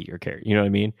copy your character? You know what I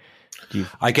mean?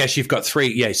 I guess you've got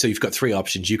three. Yeah, so you've got three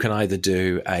options. You can either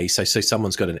do so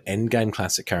someone's got an end game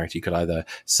classic character. You could either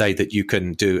say that you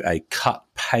can do a cut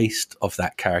paste of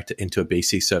that character into a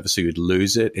BC server, so you'd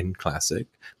lose it in classic,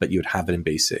 but you would have it in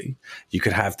BC. You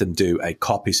could have them do a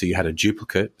copy, so you had a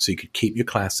duplicate, so you could keep your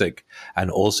classic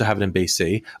and also have it in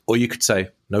BC. Or you could say,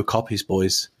 no copies,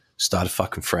 boys. Start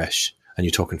fucking fresh. And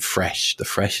you're talking fresh, the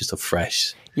freshest of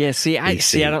fresh. Yeah, I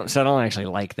don't actually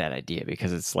like that idea,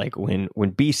 because it's like when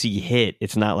BC hit,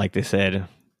 it's not like they said,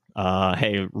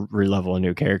 hey, relevel a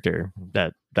new character.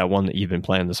 That one that you've been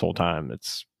playing this whole time.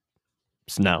 It's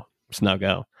no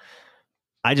go.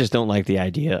 I just don't like the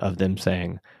idea of them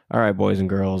saying, all right, boys and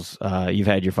girls, you've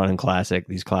had your fun in classic.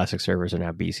 These classic servers are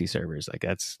now BC servers. Like,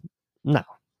 that's no.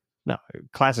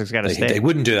 Classic's got to stay. They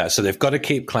wouldn't do that. So they've got to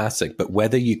keep classic, but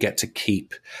whether you get to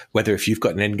keep, whether if you've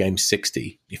got an endgame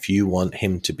 60, if you want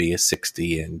him to be a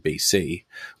 60 in BC,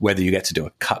 whether you get to do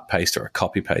a cut paste or a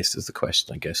copy paste is the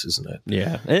question, I guess, isn't it?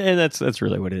 Yeah. And that's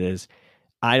really what it is.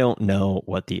 I don't know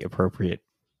what the appropriate,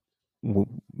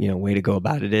 way to go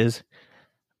about it is.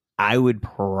 I would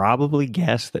probably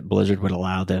guess that Blizzard would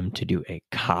allow them to do a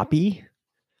copy.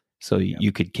 So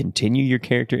you could continue your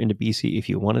character into BC if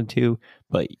you wanted to,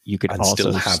 but you could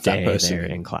also stay there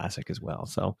in Classic as well.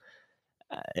 So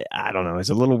I don't know. It's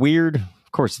a little weird.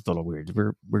 Of course, it's a little weird.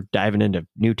 We're diving into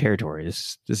new territory.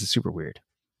 This is super weird.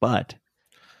 But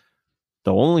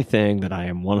the only thing that I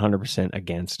am 100%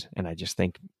 against, and I just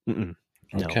think,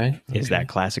 is that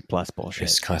Classic Plus bullshit.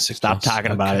 It's Classic Stop Plus.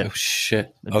 talking about it. Oh,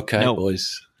 shit. Okay,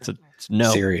 boys. It's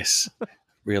no. Serious.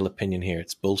 Real opinion here.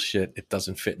 It's bullshit. It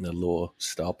doesn't fit in the law.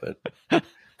 Stop it.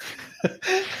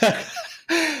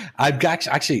 I'm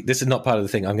actually, this is not part of the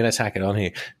thing. I'm going to tack it on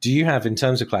here. Do you have, in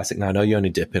terms of classic, now I know you only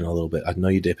dip in a little bit. I know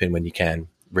you dip in when you can.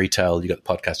 Retail, you got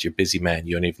the podcast, you're a busy man,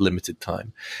 you only have limited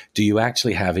time. Do you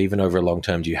actually have, even over a long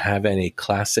term, do you have any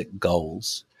classic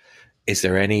goals? Is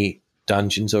there any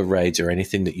dungeons or raids or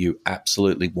anything that you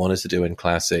absolutely wanted to do in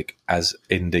classic as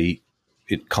in the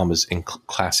in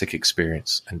classic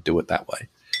experience and do it that way?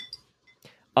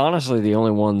 Honestly, the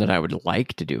only one that I would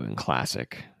like to do in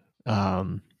classic,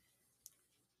 probably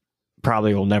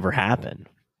will never happen,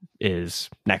 is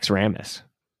Naxxramas,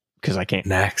 because I can't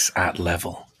Nax at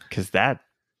level, because that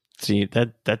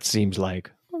seems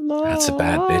like that's a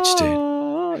bad bitch, dude.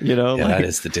 That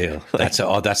is the deal.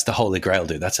 That's the holy grail,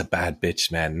 dude. That's a bad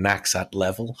bitch, man. Nax at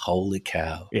level, holy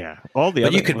cow. Yeah,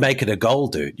 but you could make it a goal,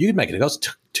 dude. You could make it a goal. It's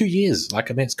 2 years.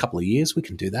 Like, I mean, it's a couple of years. We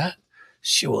can do that,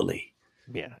 surely.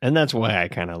 Yeah, and that's why I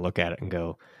kind of look at it and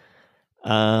go,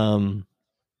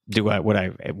 would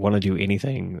I want to do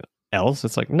anything else?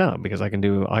 It's like, no, because I can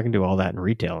do all that in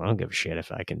retail. I don't give a shit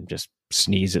if I can just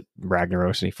sneeze at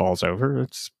Ragnaros and he falls over.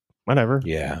 It's whatever.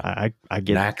 Yeah, I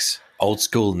get Nax, old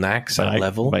school Nax at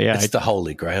level. But yeah, it's the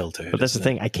holy grail, dude. But that's the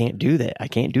thing. I can't do that. I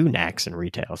can't do Nax in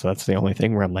retail. So that's the only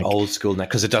thing where I'm like, old school Nax,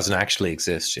 because it doesn't actually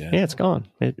exist yet. Yeah, it's gone.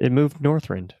 It moved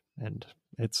Northrend, and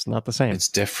it's not the same. It's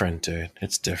different, dude.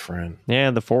 It's different. Yeah,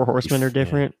 the Four Horsemen are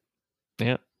different.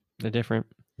 Yeah, they're different.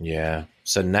 Yeah.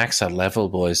 So Nax at level,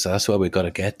 boys. So that's where we got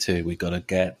to get to. We got to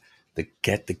get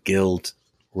the guild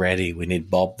ready. We need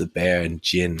Bob the Bear and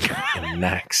Jin and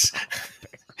Nax.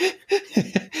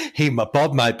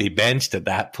 Bob might be benched at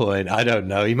that point. I don't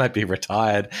know. He might be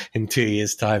retired in 2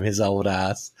 years' time. His old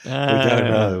ass. We don't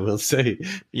know. We'll see.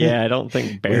 Yeah, I don't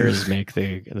think bears make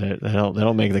they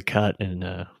don't make the cut.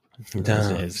 And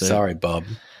no, sorry, Bob.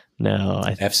 No,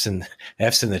 F's in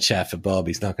the chat for Bob.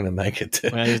 He's not going to make it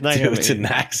to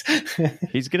Nax.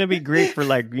 He's going to be great for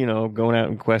going out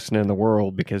and questioning the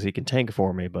world because he can tank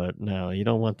for me. But no, you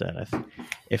don't want that.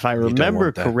 If I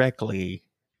remember correctly.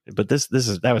 But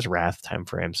that was Wrath time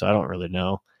for him, so I don't really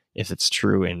know if it's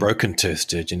true. In Broken Tooth,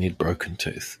 dude, you need Broken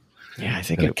Tooth. Yeah, I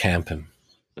think camp him.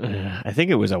 I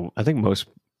think most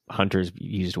hunters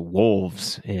used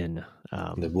wolves in.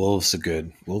 The wolves are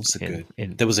good.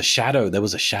 There was a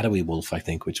shadowy wolf, I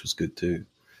think, which was good too.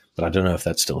 But I don't know if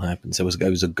that still happens. It was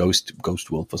a ghost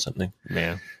wolf or something.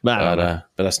 Yeah. But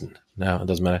that's no, it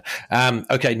doesn't matter.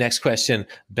 Okay, next question.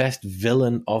 Best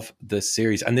villain of the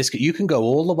series. And this you can go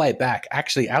all the way back,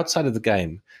 actually outside of the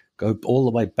game. Go all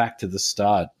the way back to the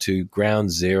start, to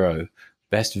Ground Zero.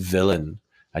 Best villain.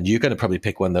 And you're going to probably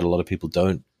pick one that a lot of people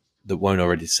won't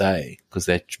already say, because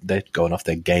they're going off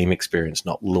their game experience,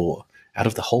 not lore. Out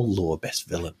of the whole lore, best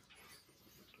villain.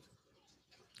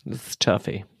 It's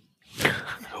Tuffy.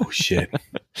 Oh shit!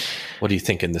 What are you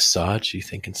thinking? The Sarge? You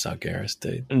thinking Sargeras,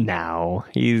 dude? No,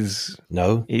 he's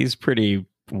pretty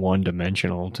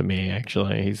one-dimensional to me.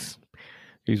 Actually,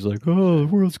 he's like, oh, the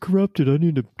world's corrupted. I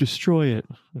need to destroy it.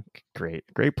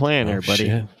 Great plan, everybody.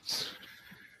 Shit.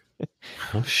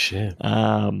 Oh shit!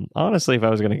 Honestly, if I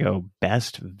was going to go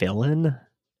best villain,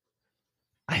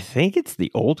 I think it's the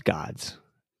Old Gods.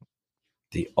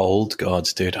 The Old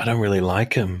Gods, dude. I don't really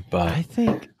like them, but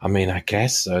I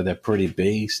guess so. They're pretty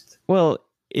beast. Well,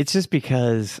 it's just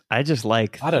because I just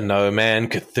like... I don't know, man.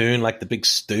 Cthulhu, like the big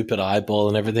stupid eyeball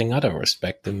and everything. I don't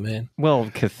respect them, man. Well,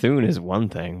 Cthulhu is one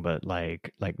thing, but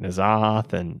like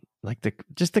N'Zoth and like the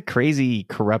crazy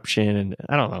corruption, and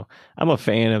I don't know. I'm a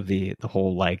fan of the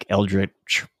whole like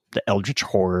the Eldritch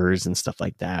horrors and stuff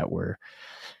like that, where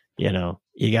you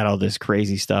got all this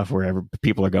crazy stuff where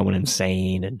people are going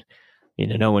insane and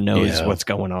no one knows what's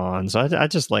going on. So I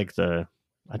just like that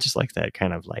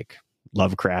kind of like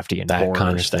Lovecraftian that horror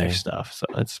kind of stuff. So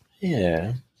it's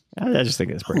I just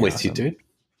think it's pretty. I'm with awesome. you, dude.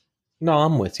 No,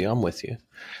 I'm with you.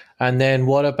 And then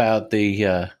what about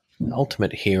the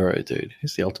ultimate hero, dude?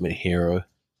 Who's the ultimate hero?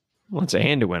 Well, it's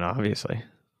Anduin, obviously.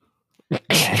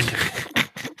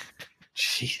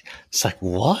 Gee, it's like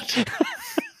what?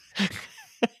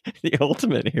 The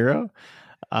ultimate hero.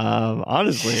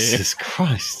 Honestly, Jesus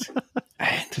Christ,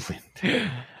 Anduin.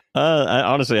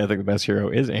 Honestly, I think the best hero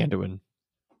is Anduin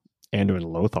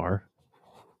Lothar.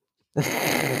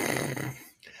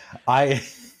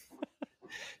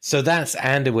 So that's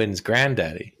Anduin's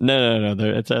granddaddy. No.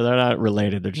 They're not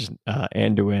related. They're just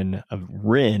Anduin of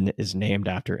Rin is named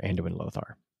after Anduin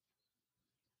Lothar.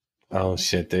 Oh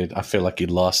shit, dude! I feel like you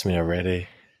lost me already.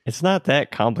 It's not that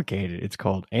complicated. It's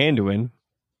called Anduin.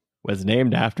 Was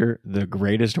named after the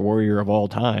greatest warrior of all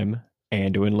time,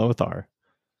 Anduin Lothar.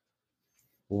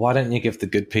 Why don't you give the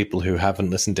good people who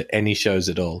haven't listened to any shows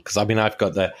at all? Because I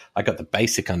got the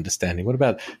basic understanding. What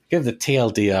about give the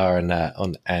TLDR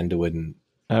on Anduin?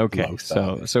 Okay,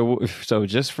 Lothar. so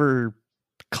just for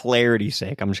clarity's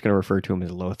sake, I'm just going to refer to him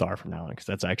as Lothar from now on, because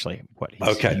that's actually what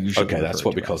he's usually that's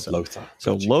what we call as. Lothar.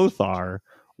 So Lothar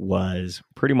was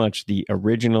pretty much the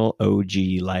original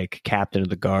OG, like captain of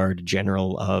the guard,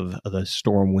 general of the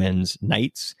Stormwind's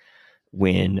Knights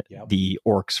when the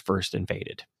orcs first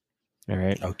invaded. All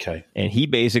right. Okay. And he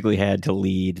basically had to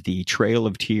lead the Trail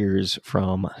of Tears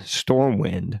from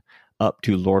Stormwind up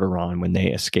to Lordaeron when they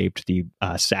escaped the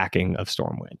sacking of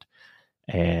Stormwind.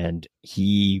 And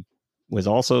he was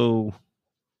also,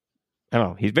 I don't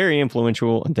know, he's very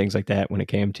influential and things like that when it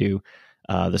came to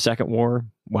the Second War.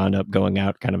 Wound up going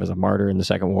out kind of as a martyr in the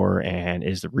Second War, and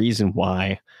is the reason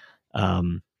why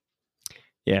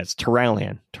it's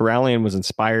Turalyon. Turalyon was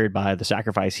inspired by the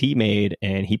sacrifice he made,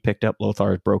 and he picked up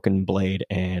Lothar's broken blade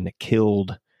and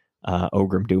killed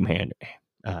Ogrim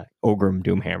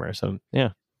Doomhammer. So yeah.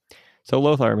 So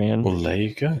Lothar, man. Well, there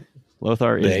you go.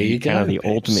 Lothar is kind of the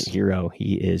ultimate hero.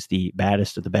 He is the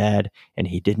baddest of the bad, and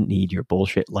he didn't need your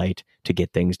bullshit light to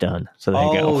get things done. So there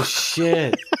you go. Oh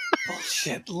shit.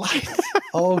 Bullshit light.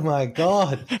 Oh my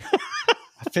god.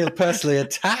 I feel personally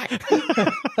attacked.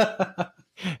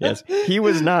 Yes, he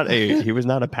was not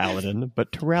a paladin,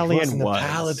 but Turalyon was. A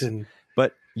paladin.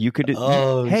 But you could.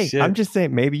 Shit. I'm just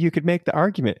saying, maybe you could make the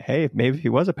argument. Hey, maybe if he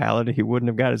was a paladin, he wouldn't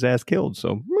have got his ass killed.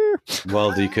 So,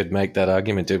 well, you could make that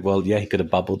argument, dude. Well, yeah, he could have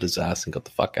bubbled his ass and got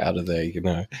the fuck out of there.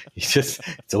 It's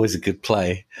always a good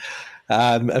play.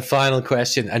 A final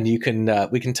question, and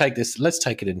we can take this. Let's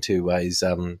take it in two ways.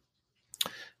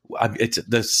 It's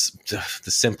the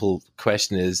simple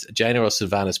question is Jaina or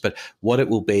Sylvanas, but what it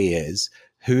will be is,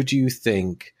 who do you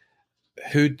think,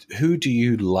 who do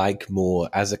you like more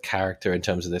as a character in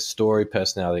terms of their story,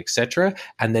 personality, etc.?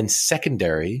 And then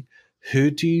secondary, who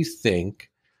do you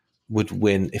think would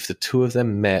win if the two of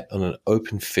them met on an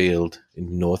open field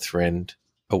in Northrend?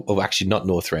 Oh, actually not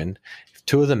Northrend. If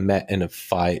two of them met in a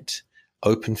fight,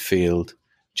 open field,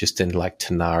 just in like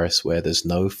Tanaris, where there's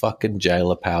no fucking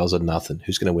jailer powers or nothing,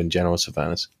 who's going to win, Jaina or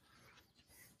Sylvanas?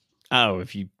 Oh,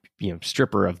 if you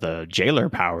strip her of the jailer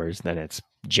powers, then it's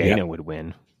Jaina would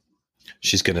win.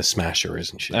 She's going to smash her,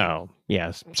 isn't she? Oh,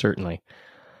 yes, certainly.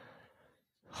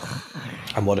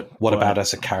 And what about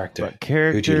as a character? But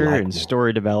character Who do you like and more?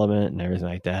 story development and everything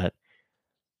like that.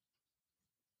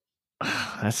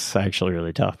 That's actually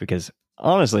really tough because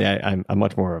honestly, I'm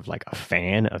much more of like a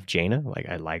fan of Jaina. Like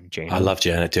I like Jaina. I love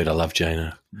Jaina, dude. I love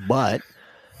Jaina. But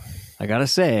I gotta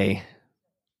say,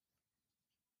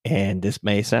 and this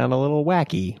may sound a little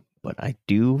wacky, but I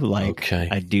do like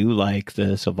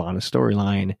the Sylvanas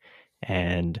storyline,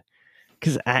 and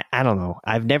because I don't know,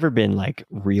 I've never been like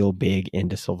real big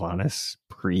into Sylvanas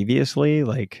previously.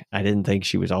 Like I didn't think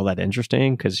she was all that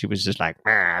interesting because she was just like,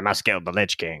 I must kill the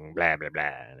Lich King, blah blah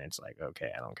blah, and it's like,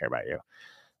 okay, I don't care about you.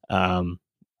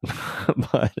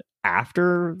 But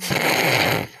after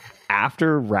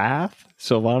Wrath,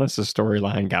 Sylvanas'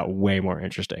 storyline got way more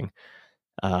interesting.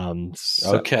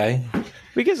 Okay.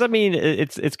 Because I mean,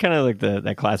 it's kind of like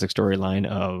that classic storyline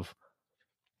of,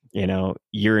 you know,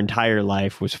 your entire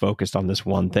life was focused on this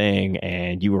one thing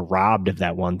and you were robbed of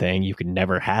that one thing. You could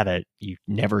never have it. You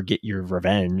never get your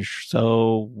revenge.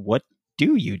 So what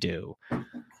do you do?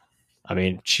 I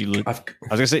mean, I was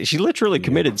gonna say she literally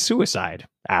committed suicide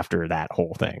after that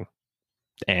whole thing.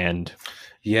 And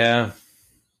yeah,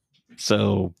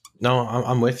 so no,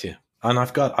 I'm with you. And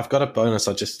I've got a bonus.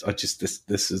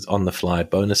 This is on the fly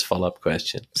bonus follow up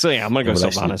question. So yeah, I'm gonna go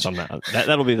Sylvanas on that.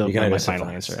 That'll be my final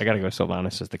answer. I gotta go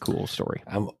Sylvanas as the cool story.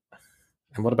 And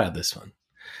what about this one?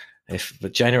 If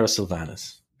Jaina or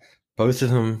Sylvanas, both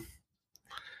of them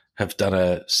have done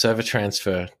a server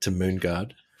transfer to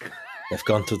Moonguard. They've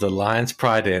gone to the Lion's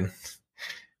Pride Inn.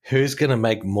 Who's gonna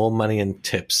make more money in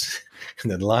tips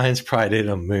in the Lion's Pride Inn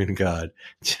or Moonguard?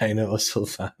 Jaina or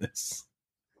Sylvanas?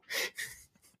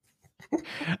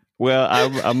 Well,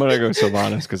 I'm gonna go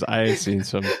Sylvanas because I've seen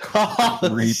some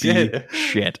creepy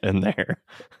shit in there.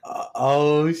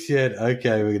 Oh shit!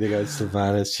 Okay, we're gonna go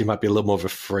Sylvanas. She might be a little more of a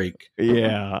freak.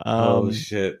 Yeah. Oh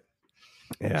shit!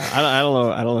 Yeah, I don't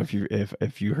know. I don't know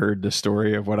if you heard the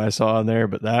story of what I saw in there,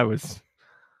 but that was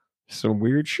some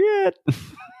weird shit.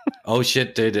 Oh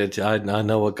shit, dude! I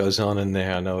know what goes on in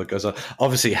there. I know what goes on.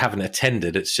 Obviously, haven't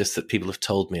attended. It's just that people have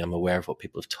told me. I'm aware of what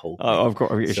people have told me. Oh, of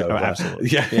course, so, absolutely.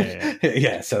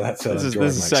 Yeah. So that's what this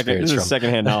is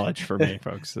secondhand knowledge for me,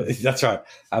 folks. That's right.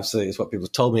 Absolutely, it's what people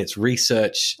have told me. It's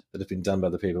research that have been done by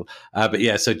the people. But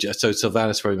yeah, so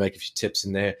Sylvanas probably make a few tips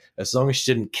in there. As long as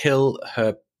she didn't kill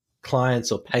her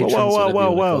clients or patrons.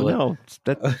 Whoa! No,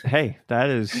 hey, that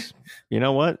is. You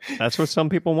know what? That's what some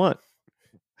people want.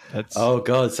 Oh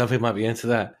god, some people might be into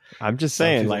that. I'm just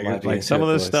saying, like some of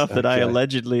the stuff that I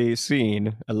allegedly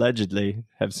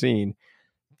have seen,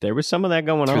 there was some of that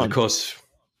going on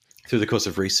through the course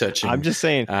of researching. I'm just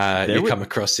saying, come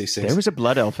across these things. There was a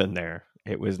blood elf in there.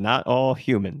 It was not all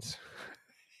humans.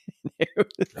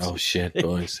 Oh shit,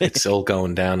 boys! It's all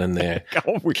going down in there.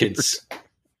 Kids,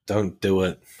 don't do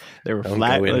it. They were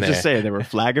let's just say they were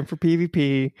flagging for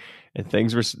PvP,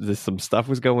 and some stuff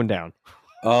was going down.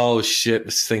 Oh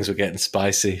shit! Things were getting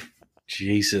spicy.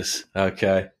 Jesus.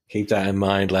 Okay, keep that in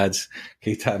mind, lads.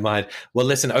 Keep that in mind. Well,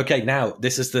 listen. Okay, now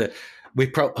this is this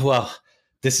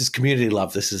is community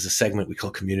love. This is a segment we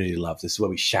call community love. This is where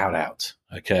we shout out.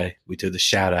 Okay, we do the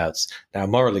shout outs. Now,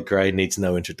 Morally Grey needs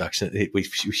no introduction. We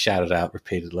shout it out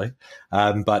repeatedly.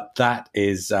 But that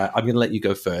is, I'm going to let you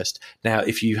go first. Now,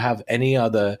 if you have any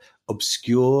other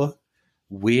obscure,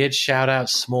 weird shout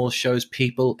outs, small shows,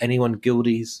 people, anyone,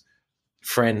 guildies,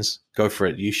 friends, go for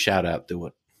it. You shout out, do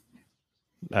it.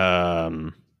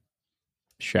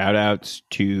 Shout outs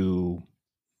to,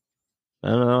 I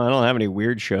don't know, I don't have any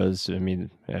weird shows. I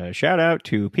mean, shout out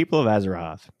to people of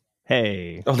Azeroth.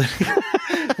 Hey.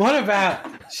 What about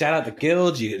shout out the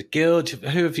guild? You get a guild.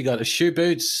 Who have you got? Shoe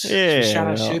Boots? Yeah. Shout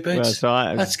out Shoe Boots.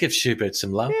 Let's give Shoe Boots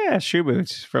some love. Yeah, Shoe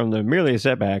Boots from the Merely a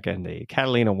Setback and the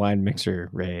Catalina Wine Mixer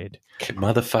raid.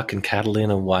 Motherfucking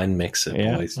Catalina Wine Mixer,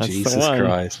 boys. Jesus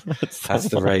Christ. That's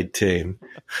the raid team.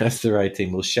 That's the raid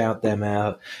team. We'll shout them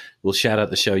out. We'll shout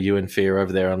out the show You and Fear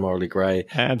over there on Morally Grey.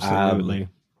 Absolutely.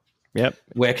 Yep.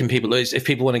 Where can people, if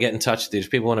people want to get in touch with you, if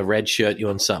people want to red shirt you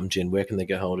on something, Jin, where can they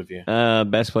get hold of you?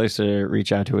 Best place to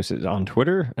reach out to us is on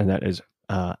Twitter, and that is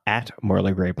at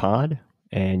Morally Grey Pod.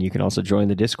 And you can also join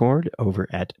the Discord over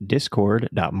at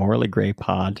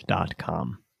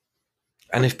discord.morallygreypod.com.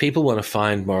 And if people want to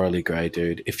find Morally Grey,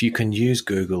 dude, if you can use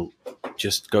Google,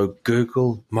 just go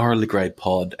Google Morally Grey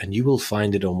Pod, and you will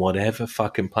find it on whatever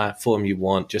fucking platform you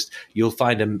want. You'll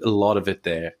find a lot of it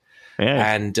there.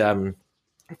 Yeah. And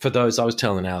for those, I was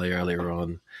telling Ali earlier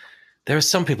on, there are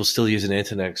some people still using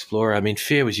Internet Explorer. I mean,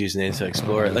 Fear was using Internet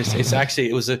Explorer. At least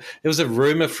it was a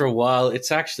rumor for a while.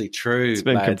 It's actually true. It's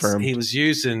been confirmed. He was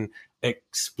using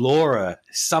Explorer.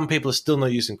 Some people are still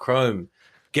not using Chrome.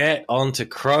 Get onto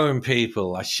Chrome,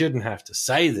 people. I shouldn't have to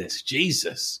say this.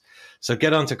 Jesus. So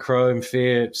get onto Chrome.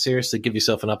 Seriously, give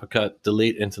yourself an uppercut.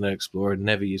 Delete Internet Explorer.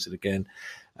 Never use it again.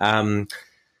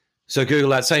 So Google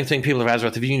that. Same thing. People of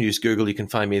Azeroth. If you can use Google, you can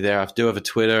find me there. I do have a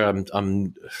Twitter.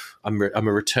 I'm a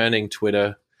returning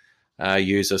Twitter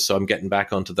user, so I'm getting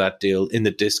back onto that deal. In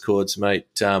the Discords, mate.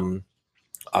 I'm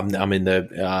in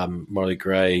the Morley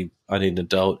Gray, I Need an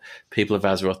Adult, People of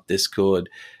Azeroth Discord.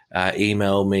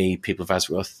 Email me, People of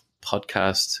Azeroth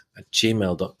podcast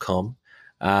 @gmail.com.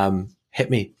 Hit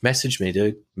me, message me,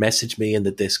 dude. Message me in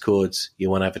the Discords. You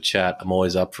want to have a chat? I'm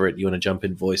always up for it. You want to jump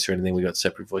in voice or anything? We got a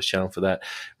separate voice channel for that.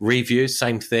 Review,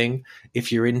 same thing.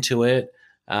 If you're into it,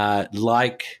 don't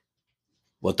like,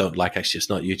 actually, it's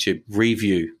not YouTube.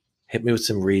 Review. Hit me with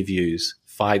some reviews.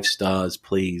 5 stars,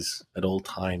 please, at all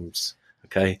times.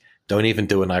 Okay? Don't even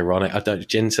do an ironic.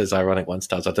 Jin says ironic 1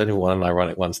 stars. I don't even want an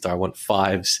ironic 1 star. I want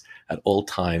 5s at all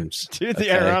times. Dude,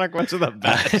 the ironic ones are the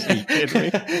best. Are you kidding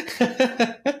me?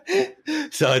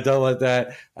 So I don't want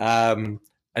that.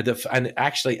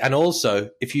 And also,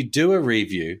 if you do a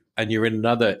review and you're in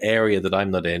another area that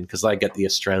I'm not in, because I get the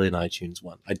Australian iTunes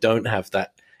one, I don't have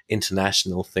that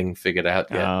international thing figured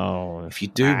out yet. Oh, if you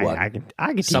do one, I can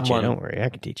teach you. Don't worry, I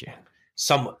can teach you.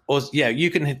 You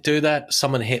can do that.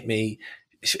 Someone hit me.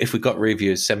 If we got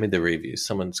reviews, send me the reviews.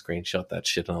 Someone screenshot that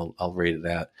shit, and I'll read it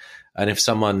out. And if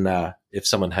someone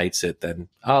hates it, then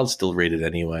I'll still read it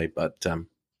anyway. But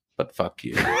fuck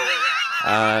you.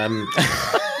 And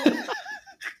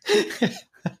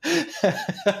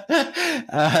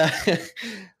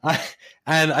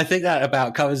I think that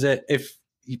about covers it. If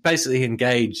you basically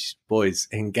engage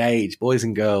and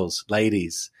girls,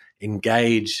 ladies,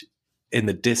 engage in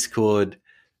the Discord,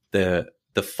 the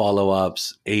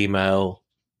follow-ups, email,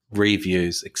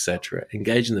 reviews, etc.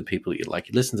 Engage in the people you like.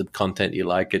 You listen to the content you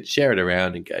like it, share it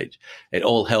around, engage. It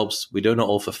all helps. We do it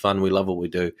all for fun. We love what we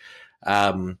do.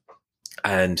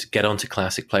 And get onto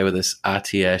Classic. Play with us.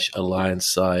 RTS Alliance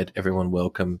side. Everyone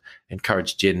welcome.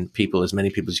 Encourage Jin. As many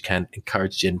people as you can.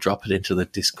 Encourage Jin. Drop it into the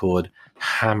Discord.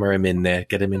 Hammer him in there.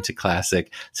 Get him into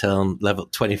Classic. Tell him level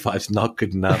 25 is not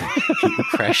good enough. Keep the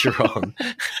pressure on.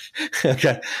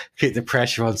 Okay. Keep the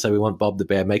pressure on. So we want Bob the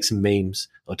Bear. Make some memes.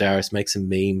 Or Darius, make some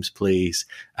memes, please.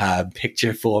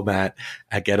 Picture format.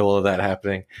 Get all of that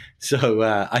happening. So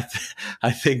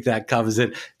I think that covers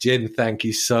it. Jin, thank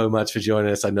you so much for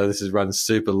joining us. I know this has run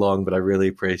super long, but I really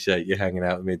appreciate you hanging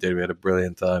out with me, dude. We had a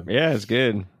brilliant time. Yeah, it's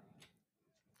good.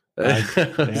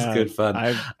 It's good fun.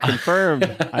 I've confirmed.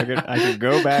 I could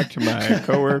go back to my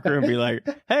coworker and be like,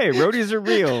 "Hey, roadies are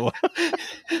real."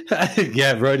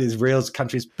 Yeah, roadies real.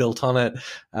 Country's built on it.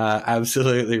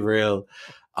 Absolutely real.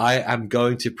 I am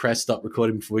going to press stop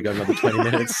recording before we go another 20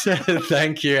 minutes.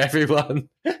 Thank you, everyone.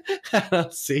 I'll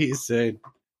see you soon.